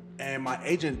 Mm-hmm. And my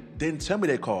agent didn't tell me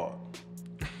they called.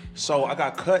 So I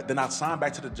got cut. Then I signed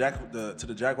back to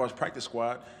the Jaguars practice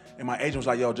squad. And my agent was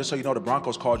like, yo, just so you know, the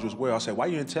Broncos called you as well. I said, why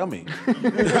you didn't tell me? You know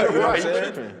what I'm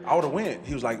saying? I would have went.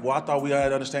 He was like, well, I thought we had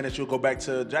to understand that you'll go back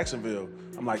to Jacksonville.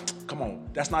 I'm like, come on,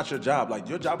 that's not your job. Like,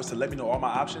 your job is to let me know all my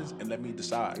options and let me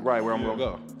decide. Right, where I'm gonna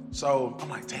go. So I'm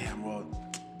like, damn, well,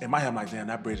 in my head, I'm like, damn,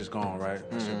 that bridge is gone, right?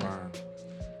 That shit burned.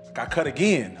 Got cut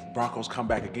again. Broncos come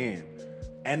back again.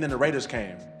 And then the Raiders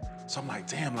came. So I'm like,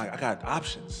 damn, like, I got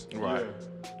options. Right.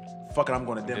 Fuck it, I'm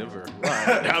going to Denver. Denver.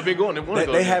 Right. I've been going.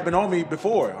 They have been on me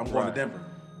before. I'm going Right. to Denver.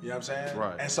 You know what I'm saying?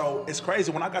 Right. And so it's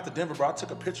crazy. When I got to Denver, bro, I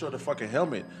took a picture of the fucking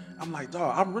helmet. I'm like,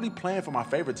 dog, I'm really playing for my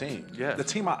favorite team. Yes. The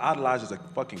team I idolized as a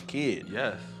fucking kid.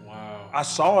 Yes. Wow. I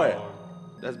saw it.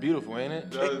 That's beautiful, ain't it?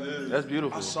 That is. That's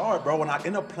beautiful. I saw it, bro. When I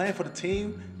ended up playing for the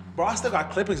team, bro, I still got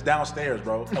clippings downstairs,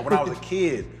 bro. Like when I was a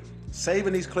kid,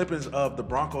 saving these clippings of the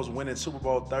Broncos winning Super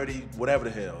Bowl 30, whatever the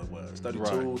hell it was. 32,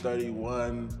 Right.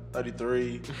 31,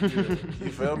 33.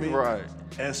 You feel me? Right.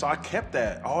 And so I kept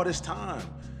that all this time.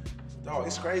 Dog,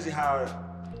 it's crazy how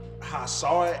I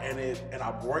saw it and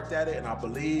I worked at it and I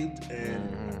believed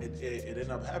and it ended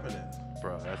up happening.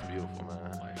 Bro, that's beautiful,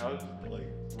 man. Like,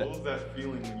 what was that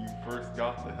feeling when you first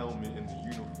got the helmet and the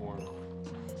uniform?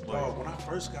 Dog, when I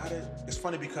first got it, it's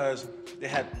funny because they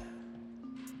had.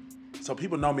 So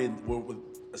people know me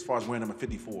as far as wearing them at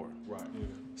 54. Right. Yeah.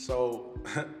 So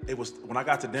it was when I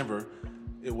got to Denver.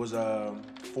 It was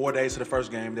 4 days to the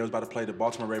first game. They was about to play the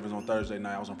Baltimore Ravens on Thursday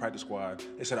night. I was on practice squad.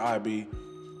 They said, "All right, B,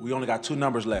 we only got 2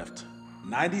 numbers left: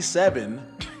 97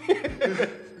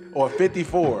 or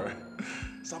 54."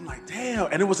 So I'm like,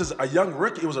 damn. And it was a young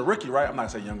rookie. It was a rookie, right? I'm not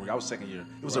gonna say young rookie. I was second year.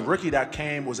 It was a rookie that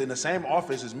was in the same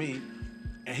office as me.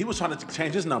 And he was trying to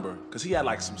change his number because he had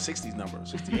like some 60s number,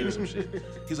 68 or some shit.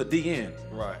 He's a DN.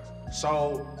 Right.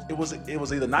 So it was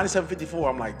either 97, 54.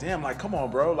 I'm like, damn, like, come on,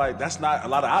 bro. Like, that's not a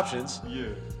lot of options. Yeah.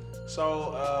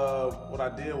 So what I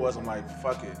did was I'm like,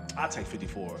 fuck it. I'll take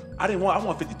 54. I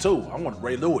want 52. I want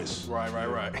Ray Lewis. Right.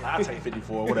 I'll take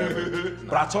 54, whatever.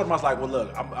 But I told him, I was like, well,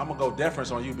 look, I'm gonna go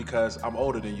deference on you because I'm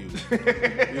older than you. You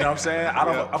know what I'm saying?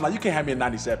 I'm like, you can't have me in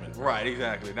 97. Right,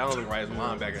 exactly. That don't look right as a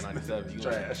linebacker in 97. You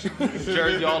Trash.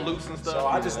 Jersey all loose and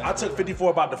stuff. So I took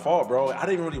 54 by default, bro. I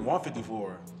didn't really want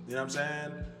 54. You know what I'm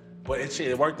saying? But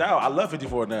it worked out. I love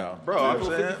 54 now. Bro, you know I what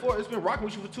feel I'm saying? 54. It's been rocking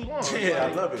with you for too long. Yeah,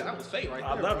 I love it. That was fate right there.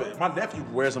 I love bro. it. My nephew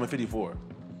wears them at 54.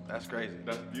 That's crazy.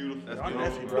 That's beautiful. That's My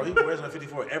beautiful. nephew, bro, he wears them at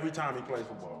 54 every time he plays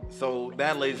football. So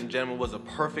that, ladies and gentlemen, was a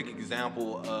perfect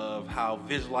example of how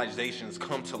visualizations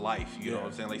come to life. You know what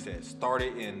I'm saying? Like I said, it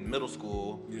started in middle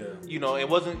school. Yeah. You know, it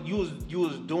wasn't you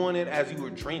was doing it as you were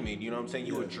dreaming. You know what I'm saying?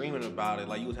 You were dreaming about it.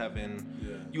 Like you was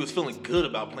you was feeling good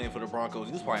about playing for the Broncos.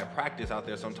 You was probably at practice out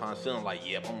there sometimes feeling like,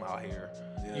 yep, I'm out here.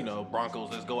 Yeah. You know, Broncos,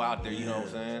 let's go out there. You know what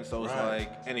I'm saying? So it's Right.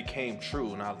 like, and it came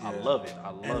true, and I love it. I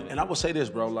love it. And I will say this,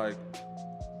 bro, like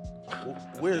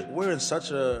we're in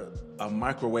such a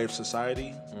microwave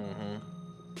society,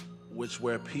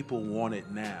 where people want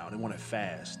it now. They want it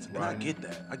fast. And I get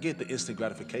that. I get the instant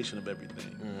gratification of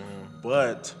everything.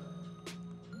 But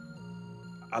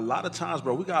a lot of times,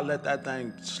 bro, we gotta let that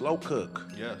thing slow cook.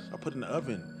 Yes. I put it in the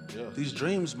oven. Yes. These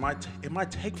dreams might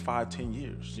take 5-10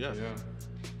 years. Yes. Yeah.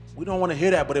 We don't want to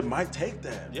hear that, but it might take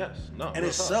that. Yes. No. And real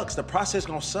it talk. sucks. The process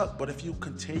gonna suck, but if you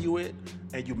continue it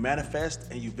and you manifest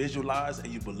and you visualize and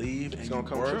you believe and you gonna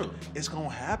come work, true. it's gonna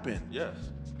happen. Yes.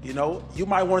 You know, you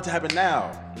might want it to happen now.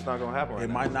 It's not gonna happen right It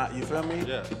now. might not. You feel me?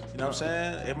 Yes. You know what I'm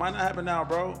saying? It might not happen now,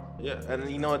 bro. Yeah,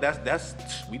 and you know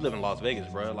that's we live in Las Vegas,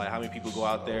 bro. Like how many people go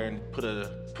out there and put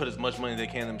as much money as they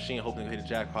can in the machine, hoping to hit a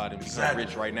jackpot and become Exactly.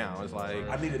 rich right now. It's like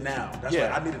I need it now. That's Yeah.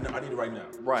 right. I need it right now.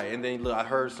 right. And then look, I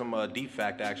heard some deep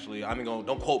fact actually. I mean,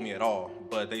 don't quote me at all,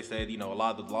 but they said a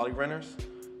lot of the lottery winners,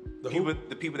 the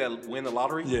people that win the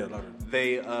lottery, Yeah,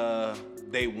 lottery.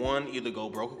 they won either go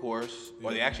broke, of course,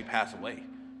 or they actually pass away.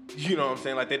 You know what I'm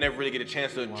saying? Like they never really get a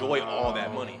chance to enjoy all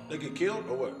that money. They get killed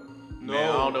or what? No, man,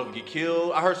 I don't know if you get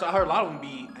killed. I heard a lot of them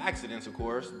be accidents, of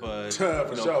course, but For sure.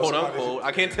 quote Somebody- unquote.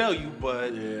 I can't tell you,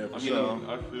 but Yeah, for you know.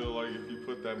 I feel like if you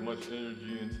put that much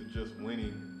energy into just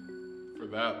winning for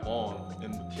that long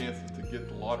and the chances to get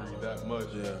the lottery that much,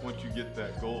 Yeah. once you get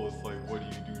that goal, it's like, what do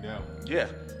you do now? Yeah,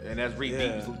 and that's really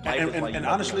Yeah. deep. Life is like And you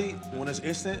honestly, when it's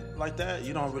instant like that,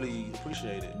 you don't really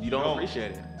appreciate it. you don't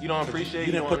appreciate it. You don't appreciate.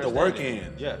 You didn't don't put the work understand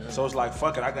in. it. Yeah, So it's like,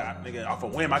 fuck it. I got, nigga, off a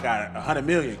whim, I got 100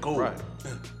 million. Cool. right.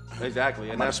 Exactly,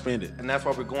 and I'm about to that's spend it. And that's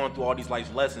why we're going through all these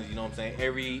life lessons. You know what I'm saying?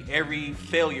 Every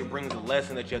failure brings a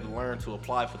lesson that you have to learn to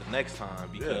apply for the next time.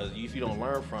 Because if you don't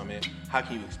learn from it, how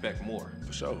can you expect more?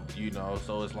 For sure. You know,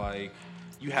 so it's like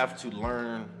you have to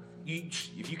learn.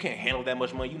 If you can't handle that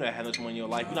much money, you know how much money in your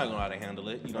life, you're not gonna know how to handle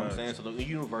it. You know what I'm saying? So the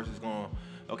universe is going,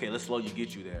 okay, let's slowly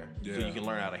get you there, so Yeah. you can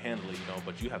learn how to handle it. You know,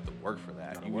 but you have to work for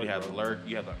that. You work, really have to bro. learn.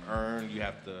 You have to earn. You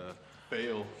have to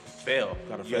Fail. fail.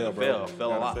 Gotta You have fail, to bro. Fail a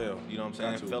Gotta lot. fail. You know what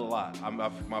I'm Got saying? to. Fail a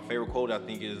lot. My favorite quote I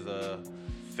think is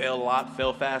fail a lot,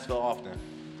 fail fast, fail often.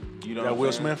 You know That what I'm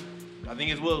Will saying? Smith? I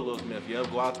think it's Will Smith. Yeah,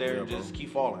 go out there and bro. just keep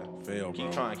falling. Fail,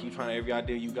 keep bro. Keep trying every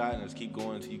idea you got and just keep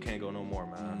going until you can't go no more,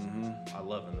 man. I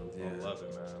love it, bro. I love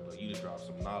it, man. But you just dropped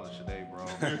some knowledge today, bro.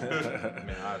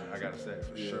 Man, I gotta say it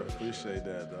for Yeah, sure. appreciate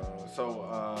that, dog.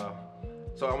 So,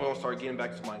 So I'm gonna start getting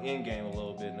back to my end game a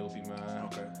little bit, Noopy, man.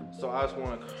 Okay. So I just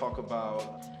want to talk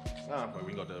about. We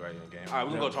can go to the right end game. All right,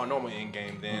 we can go to our normal end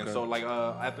game then. Okay. So like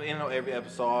at the end of every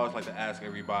episode, I always like to ask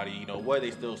everybody, you know, what are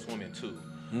they still swimming to?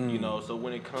 You know, so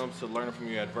when it comes to learning from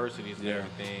your adversities and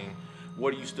everything,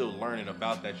 what are you still learning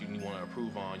about that you want to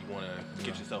improve on? You want to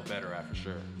get yourself better at for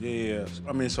sure. Yeah.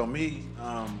 I mean, so me,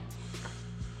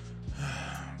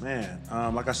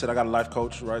 like I said, I got a life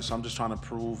coach, right? So I'm just trying to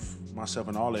prove myself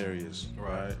in all areas,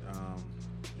 right?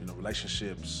 You know,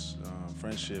 relationships,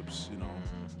 friendships, you know,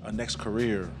 a next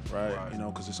career, right? You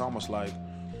know, because it's almost like,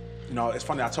 you know, it's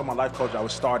funny. I told my life coach I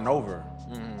was starting over,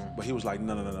 but he was like,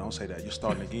 no, don't say that. You're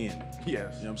starting again. Yes. You know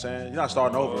what I'm saying? You're not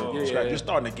starting over. You're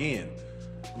starting again.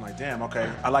 I'm like, damn, okay,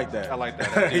 I like that. I like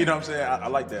that. You know what I'm saying? I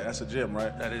like that. That's a gym,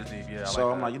 right? That is deep, yeah.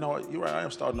 So I'm like, you know what? You're right. I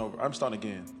am starting over. I'm starting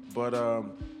again. But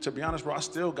to be honest, bro, I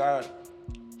still got.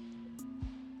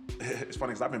 It's funny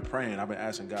because I've been praying. I've been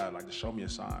asking God like to show me a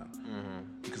sign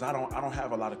because I don't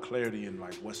have a lot of clarity in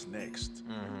like what's next,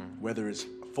 whether it's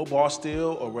football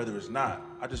still or whether it's not.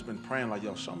 I just been praying like,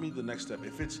 yo, show me the next step.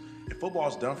 If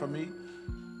football's done for me,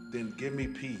 then give me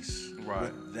peace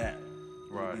with that.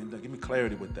 Right. And give me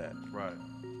clarity with that. Right.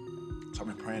 So I've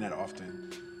been praying that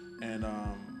often. And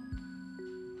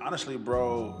honestly,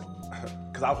 bro,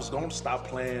 because I was going to stop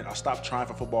playing. I stopped trying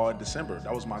for football in December.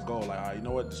 That was my goal. Like, you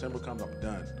know what? December comes, I'm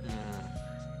done.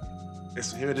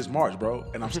 Here it is March, bro,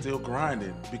 and I'm still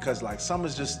grinding because like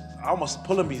summer's just almost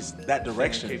pulling me that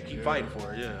direction. Keep fighting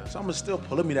for it, yeah. Summer's still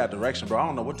pulling me that direction, bro. I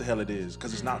don't know what the hell it is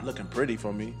because it's not looking pretty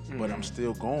for me, but I'm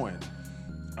still going.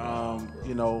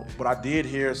 You know, but I did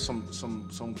hear some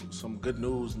good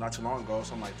news not too long ago.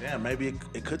 So I'm like, damn, maybe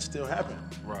it could still happen.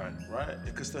 Right.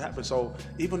 It could still happen. So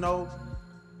even though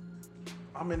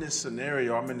I'm in this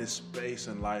scenario, I'm in this space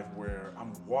in life where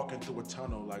I'm walking through a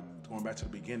tunnel, like going back to the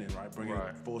beginning, right? Bringing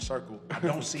it full circle. I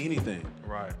don't see anything.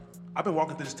 Right. I've been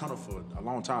walking through this tunnel for a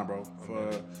long time, bro.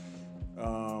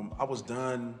 I was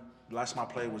done. The last time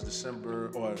I played was November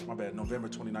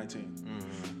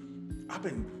 2019. I've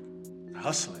been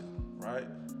hustling, right?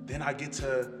 Then I get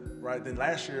to, then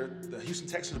last year, the Houston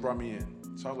Texans brought me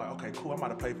in. So I was like, okay, cool, I'm about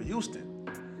to play for Houston.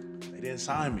 They didn't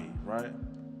sign me, right?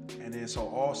 And then so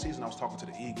all season I was talking to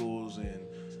the Eagles and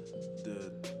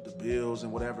the Bills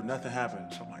and whatever, nothing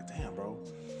happened. So I'm like, damn, bro.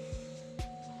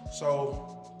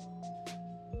 So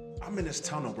I'm in this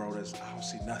tunnel, bro, I don't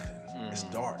see nothing. It's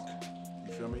dark,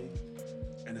 you feel me?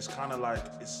 And it's kind of like,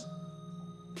 it's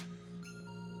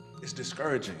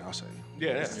discouraging, I'll say.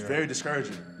 Yeah, it's very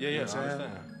discouraging. Yeah, you know I what I'm saying?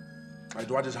 understand. Like,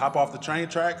 do I just hop off the train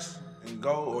tracks and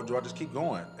go, or do I just keep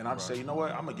going? And I just say, you know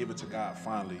what? I'm gonna give it to God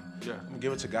finally. Yeah. I'm gonna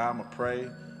give it to God. I'm gonna pray.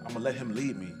 I'm gonna let Him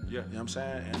lead me. Yeah. You know what I'm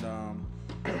saying?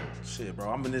 And shit, bro.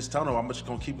 I'm in this tunnel. I'm just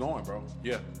gonna keep going, bro.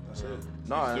 Yeah. That's it.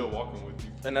 No, Still walking with you.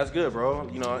 and that's good, bro.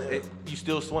 You know, you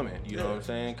still swimming. You know what I'm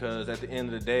saying? Because at the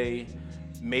end of the day,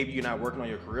 maybe you're not working on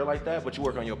your career like that, but you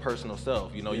work on your personal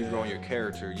self. You know, you're growing your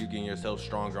character. You're getting yourself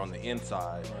stronger on the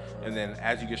inside. And then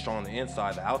as you get strong on the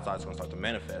inside, the outside's gonna start to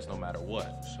manifest no matter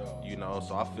what. Sure. You know,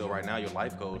 so I feel right now your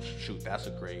life coach, shoot, that's a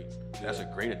great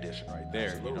addition right there.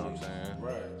 Absolutely. You know what I'm saying?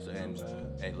 Right. So, You know and what I'm saying?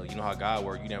 hey, look, you know how God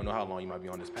works. You never know how long you might be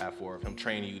on this path for. Of Him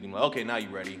training you, and like, okay, now you're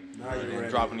ready. Now you're and then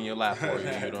ready. dropping in your lap for you. You know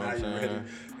what Now I'm you're saying? ready.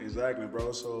 Exactly,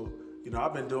 bro. So, you know,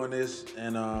 I've been doing this,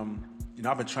 and you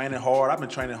know, I've been training hard. I've been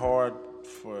training hard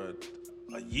for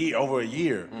over a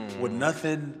year, with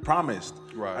nothing promised.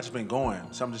 Right. I just been going.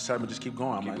 So I'm just telling me, just keep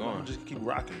going. I'm like, going. I'm just keep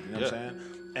rocking. You know what I'm saying?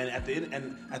 And at the end,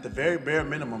 and at the very bare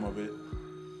minimum of it,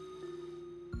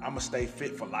 I'm gonna stay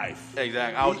fit for life.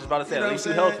 Exactly. I was just about to say, You know at least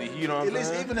what you're I'm healthy. saying? You know what I'm At least,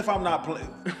 saying? even if I'm not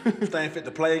staying fit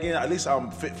to play again, at least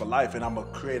I'm fit for life, and I'm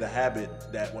gonna create a habit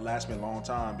that will last me a long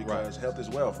time because health is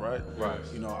wealth, right? Right.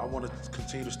 You know, I want to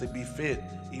continue to be fit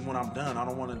even when I'm done. I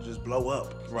don't want to just blow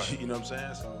up. Right. You know what I'm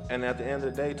saying? So. And at the end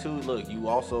of the day, too, look, you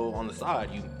also on the side,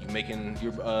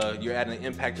 you're adding an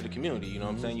impact to the community. You know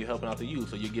what I'm saying? You're helping out the youth,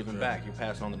 so you're giving back. You're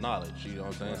passing on the knowledge. You know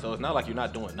what I'm saying? So it's not like you're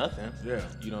not doing nothing. Yeah.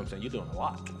 You know what I'm saying? You're doing a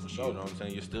lot. For sure. You know what I'm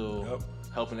saying? You're still Yep.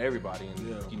 helping everybody, and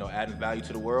Yeah. you know, adding value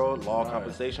to the world. Law of Right.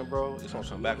 compensation, bro. It's gonna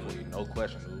come back for you, no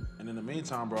question, dude. And in the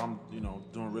meantime, bro, I'm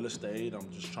doing real estate.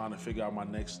 I'm just trying to figure out my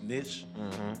next niche.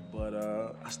 But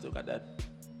I still got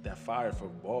that fire for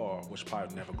ball, which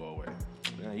probably never go away.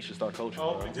 Yeah, you should start coaching. I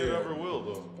don't bro. think it ever will,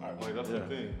 though. Like, that's Yeah. the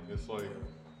thing. It's like,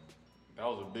 that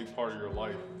was a big part of your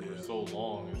life for so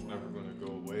long. It's never going to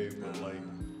go away. But, like,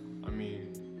 I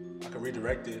mean, I can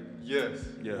redirect it. yes.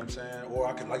 You know what I'm saying? Or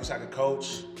I could, like you said, I could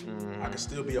coach. I could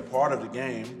still be a part of the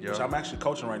game, which Yeah. I'm actually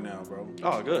coaching right now, bro.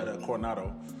 Oh, good. At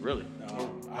Coronado. Really?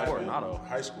 Coronado.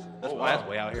 High school. That's, that's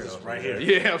way out here. It's Though. right here.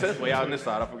 Yeah, that's way out on this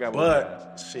side. I forgot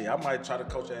what. But shit, I might try to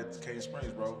coach at Cane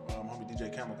Springs, bro. Homie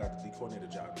DJ Camel got the D coordinator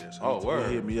job there. So Oh, word.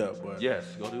 He'll hit me up. But Yes,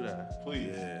 go do that.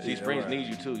 Please. yeah, See, Springs needs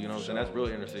you too. You know what I'm saying? That's real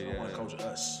inner city. I want Yeah. to coach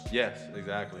us. Yes,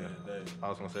 exactly. I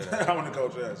was gonna say that. I want to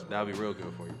coach us. Bro. That'd be real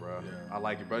good for you, bro. Yeah. I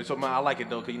like it, bro. So man, I like it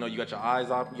though, cause you know you got your eyes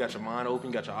up, you got your mind open,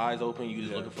 you got your eyes open. You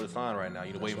just looking for the sign right now.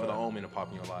 You're waiting for the right. omen to pop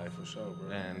in your life, For sure, bro.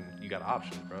 and you got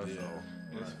options, bro. Yeah.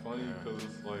 So It's funny because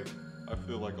it's like I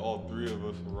feel like all three of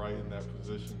us are right in that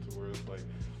position to where it's like,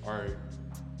 all right,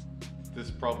 this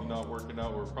is probably not working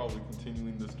out. We're probably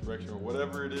continuing this direction or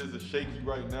whatever it is. It's shaky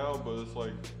right now, but it's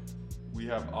like we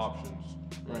have options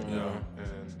right now,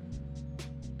 and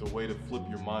the way to flip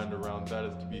your mind around that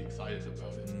is to be excited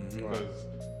about it because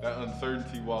that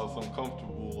uncertainty, while it's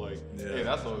uncomfortable, like hey,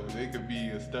 that's all. It could be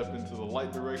a step into the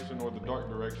light direction or the dark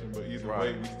direction, but either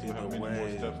way, we still have many more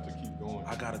steps to keep going.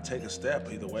 I gotta take a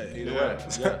step either way. either way,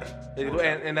 yeah.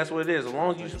 And that's what it is. As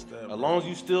long as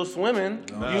you still swimming,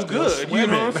 you good. You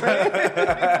know what I'm saying?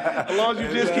 As long as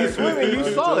you just keep swimming,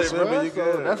 you solid, bro.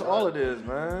 So that's all it is,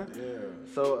 man. Yeah.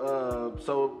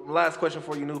 So last question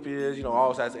for you, Noopy, is I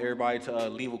always ask everybody to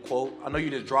leave a quote. I know you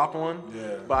just dropped one,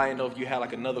 but I didn't know if you had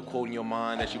like another quote in your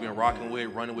mind that you've been rocking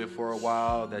with, running with for a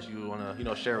while that you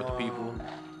wanna share with the people.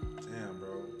 Damn,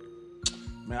 bro.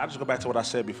 Man, I just go back to what I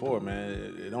said before,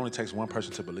 man. It only takes one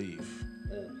person to believe.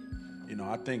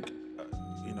 I think,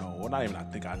 well, not even I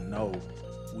think, I know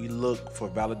we look for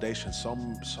validation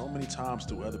so many times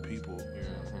through other people.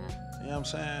 You know what I'm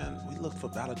saying? We look for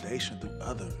validation through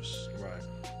others. Right.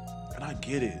 And I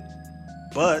get it.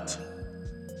 But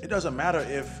it doesn't matter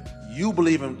if you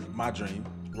believe in my dream.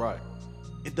 Right.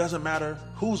 It doesn't matter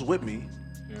who's with me.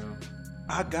 Yeah.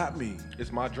 I got me.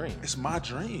 It's my dream. It's my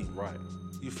dream. Right.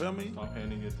 You feel me? Stop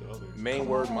handing it to others. Main Come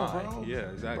word on, mine. bro. Yeah,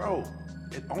 exactly. Bro,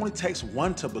 it only takes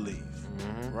one to believe,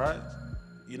 right?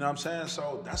 You know what I'm saying?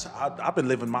 So I've been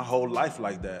living my whole life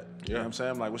like that. You know what I'm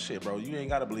saying? I'm like, well, shit, bro, you ain't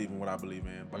got to believe in what I believe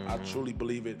in. But I truly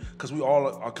believe it because we all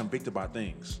are convicted by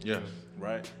things. Yes.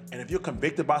 Right? And if you're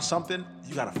convicted by something,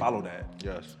 you got to follow that.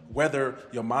 Yes. Whether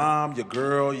your mom, your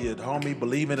girl, your homie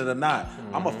believe in it or not,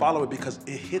 I'm going to follow it because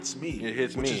it hits me. It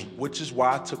hits me. Which is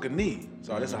why I took a knee.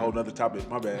 So that's a whole nother topic.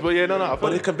 My bad. But yeah, no, I feel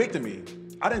But it. it convicted me.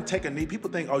 I didn't take a knee. People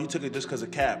think, oh, you took it just because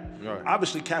of Cap. Right.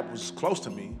 Obviously, Cap was close to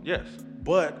me. Yes.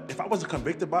 But if I wasn't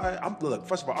convicted by it, look,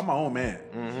 first of all, I'm my own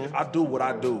man. I do what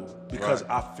I do because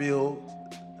I feel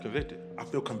Convicted.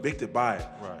 convicted by it.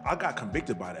 Right. I got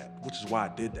convicted by that, which is why I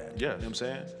did that. Yes. You know what I'm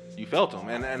saying? You felt them,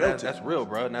 and Felt that's it. real,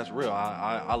 bro. And that's real.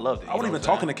 I loved it. I wasn't even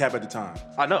talking to Cap at the time.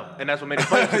 I know, and that's what made it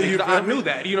funny to me. You 'Cause feel I me? knew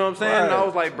that. You know what I'm saying? And I Right.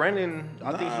 was like, Brandon,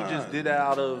 I think he just did that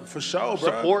out of For sure, bro.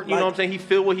 support. You know Like- what I'm saying? He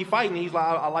feel what he fighting. He's like,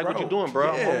 I like what you're doing,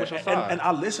 bro. I'm on with your side. And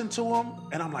I listened to him,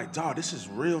 and I'm like, dog, this is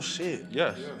real shit.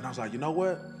 Yes. And I was like, you know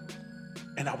what?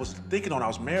 And I was thinking I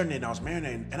was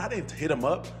marinating, and I didn't hit him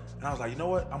up. And I was like, you know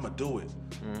what? I'm gonna do it.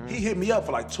 He hit me up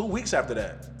for like 2 weeks after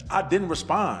that. I didn't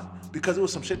respond because it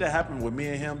was some shit that happened with me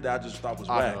and him that I just thought was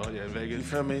I whack. know, yeah, Vegas. You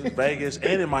feel me? Vegas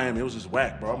and in Miami, it was just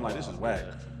whack, bro. I'm like, this is whack.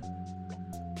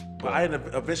 But I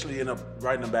eventually ended up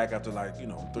writing him back after like, 3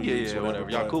 Yeah, weeks. yeah, whatever.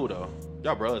 Y'all but cool though.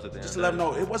 Y'all brothers at the end. Just to let him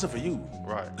know it wasn't for you.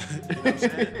 Right. I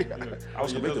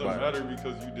was It convicted doesn't by it. matter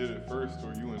because you did it first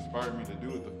or you inspired me to do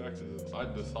it. The fact is, I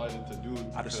decided to do it.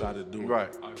 I decided to do it.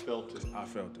 Right. I felt it. I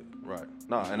felt it. Right.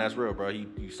 Nah, and that's real, bro.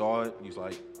 You saw it. He's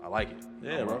like, I like it.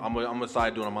 Yeah, bro. I'm gonna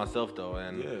decide doing it myself though,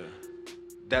 and Yeah.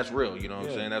 that's real. You know what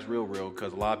I'm Yeah. saying? That's real,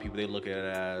 because a lot of people they look at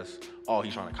it as, oh,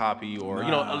 he's trying to copy, or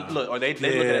Nah. look, or they look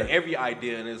at every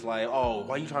idea and it's like, oh,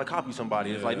 why are you trying to copy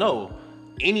somebody? It's like, no.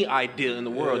 Any idea in the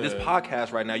world, this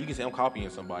podcast right now, you can say I'm copying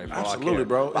somebody. For all I Absolutely, care.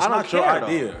 bro. But It's I don't not your care, though.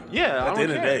 idea. Yeah, At the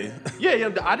end of the day. yeah,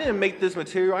 I didn't make this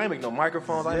material. I ain't make no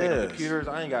microphones. I ain't make no Yes. computers.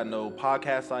 I ain't got no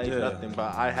podcast sites, Yeah. nothing.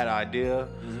 But I had an idea,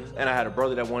 and I had a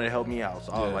brother that wanted to help me out.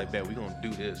 So I was like, "Bet we gonna do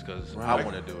this because I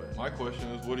want to do it." My question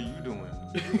is, what are you doing?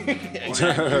 You're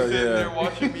sitting there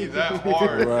watching me that hard,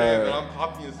 saying that I'm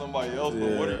copying somebody else, but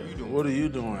what are you doing? What are you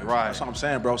doing? Right. That's what I'm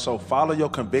saying, bro. So follow your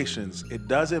convictions. It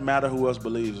doesn't matter who else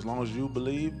believes. As long as you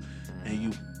believe and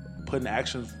you put in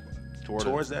action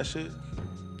towards that shit,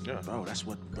 Yeah. bro, that's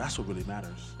what really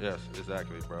matters. Yes,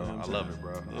 exactly, bro. You know what I I'm love saying? it,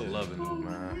 bro. I love it, dude,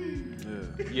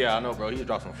 man. Yeah. Yeah, I know, bro. He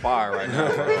dropped some fire right now,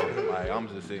 bro. Like, I'm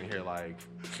just sitting here, like,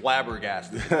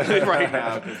 flabbergasted right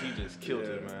now because he just killed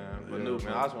it, man. But, dude,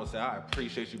 man, I just want to say I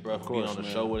appreciate you, bro, for being on the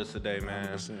show with us today, man.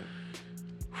 100%.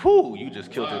 whew, you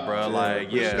just killed it, bro.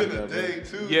 Like, yeah. It's been a day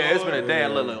too. Yeah, it's been a day. Yeah.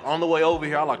 Look, on the way over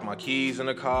here, I locked my keys in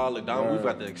the car. Look, down, we've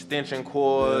got the extension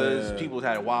cords. Yeah. People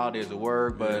had wild days at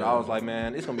work, but I was like,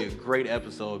 man, it's gonna be a great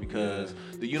episode because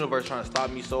the universe trying to stop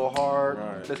me so hard.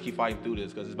 Right. Let's keep fighting through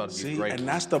this because it's about to be See, great. and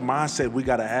that's the mindset we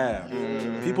gotta have.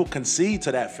 People concede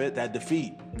to that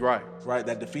defeat. Right. Right,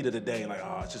 that defeat of the day, like,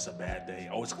 oh, it's just a bad day.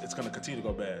 Oh, it's going to continue to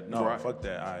go bad. No, Right. fuck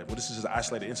that. All right, well, this is just an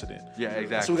isolated incident. Yeah, exactly.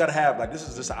 That's what we got to have. Like, this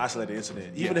is just an isolated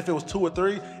incident. Even if it was 2 or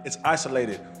 3, it's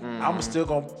isolated. I'm still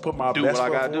going to put my Do best what I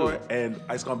foot gotta forward, do. and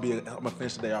it's going to be, I'm going to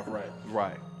finish the day off right.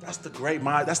 Right. That's the great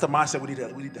mind. That's the mindset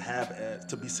we need to have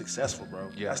to be successful, bro.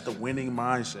 Yes. That's the winning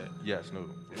mindset. Yes, Snoop.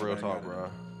 Real man, talk, got it.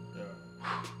 bro.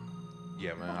 Yeah.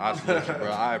 Yeah, man. I salute you, bro.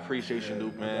 I appreciate you,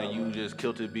 Snoop, man. You just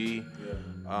killed it, B.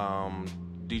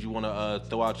 Did you want to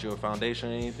throw out your foundation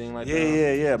or anything like that?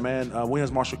 Yeah, man.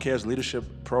 Williams Marshall Cares Leadership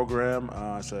Program.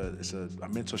 It's a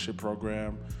mentorship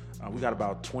program. We got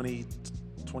about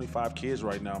 25 kids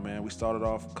right now, man. We started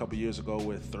off a couple years ago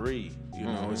with 3. You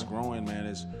know, it's growing, man.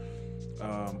 It's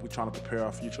we're trying to prepare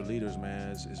our future leaders,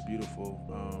 man. It's beautiful.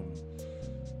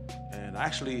 And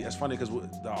actually, it's funny because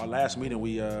our last meeting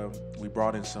we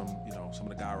brought in some of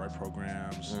the guy right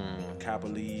programs, Kappa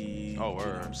League, Oh, you know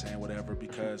word. what I'm saying, whatever.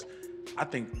 Because I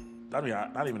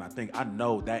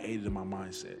know that aided in my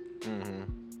mindset.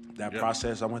 That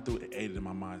process I went through, it aided in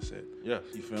my mindset. Yes.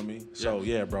 You feel me? So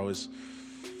yeah, bro,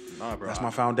 Nah, bro. that's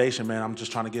my foundation, man. I'm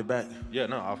just trying to get back. Yeah,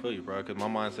 no, I feel you, bro. Because my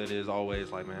mindset is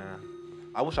always like, man,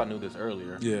 I wish I knew this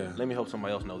earlier. Yeah. Let me help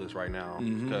somebody else know this right now.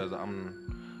 Because I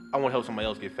want to help somebody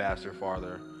else get faster,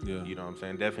 farther. Yeah. You know what I'm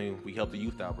saying? Definitely, we help the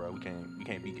youth out, bro. We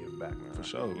can't beat giving back, man. For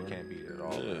sure, We bro. can't beat it at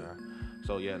all, Yeah. man.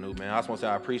 So yeah, Noob, man. I just want to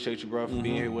say I appreciate you, bro, for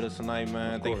being here with us tonight,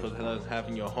 man. Thanks for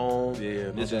having your home. Yeah,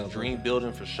 no this doubt, is bro. dream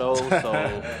building for sure.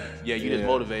 So yeah, you just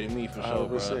motivated me for sure,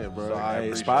 bro. 100%, bro. So I Hey,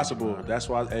 it's appreciate possible. you, man. That's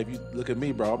why, if you look at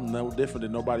me, bro, I'm no different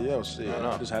than nobody else. Shit, I know.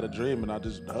 I just had a dream and I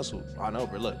just hustled. I know,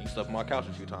 bro. Look, you slept on my couch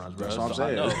a few times, bro. That's what I'm So I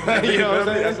saying. know. You know what I'm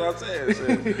saying? That's what I'm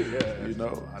saying. Yeah, you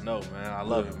know. I know, man. I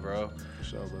love it, bro. For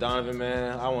sure, bro. Donovan,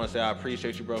 man, I want to say I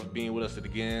appreciate you, bro, for being with us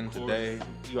again today.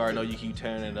 You already know you keep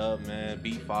tearing it up, man.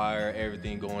 Beat fire,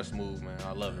 everything going smooth, man.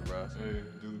 I love it, bro. Hey,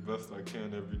 do the best I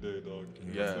can every day, dog.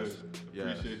 Yes, That's it.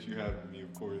 yes. Appreciate you having me,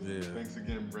 of course. Yeah. Thanks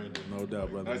again, Brandon. No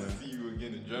doubt, brother, Nice man. to see you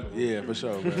again in general. Yeah, for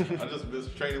sure, man. I just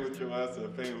missed training with your ass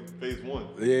at phase 1.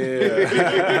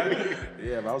 Yeah.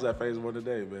 Yeah, but I was at phase 1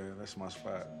 today, man. That's my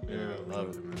spot. Yeah, I love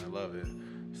it, man. I love it.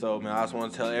 So, man, I just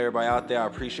want to tell everybody out there, I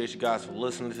appreciate you guys for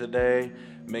listening today.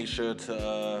 Make sure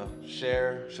to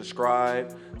share,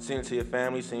 subscribe, send it to your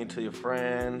family, send it to your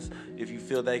friends. If you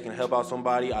feel they can help out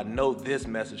somebody, I know this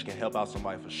message can help out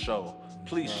somebody for sure.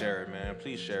 Please share it, man.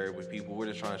 Please share it with people. We're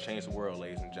just trying to change the world,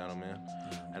 ladies and gentlemen.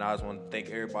 And I just want to thank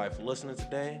everybody for listening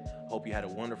today. Hope you had a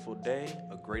wonderful day,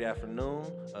 a great afternoon,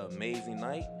 an amazing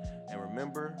night. And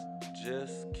remember,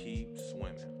 just keep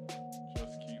swimming.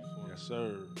 just keep swimming. Yes,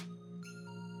 sir.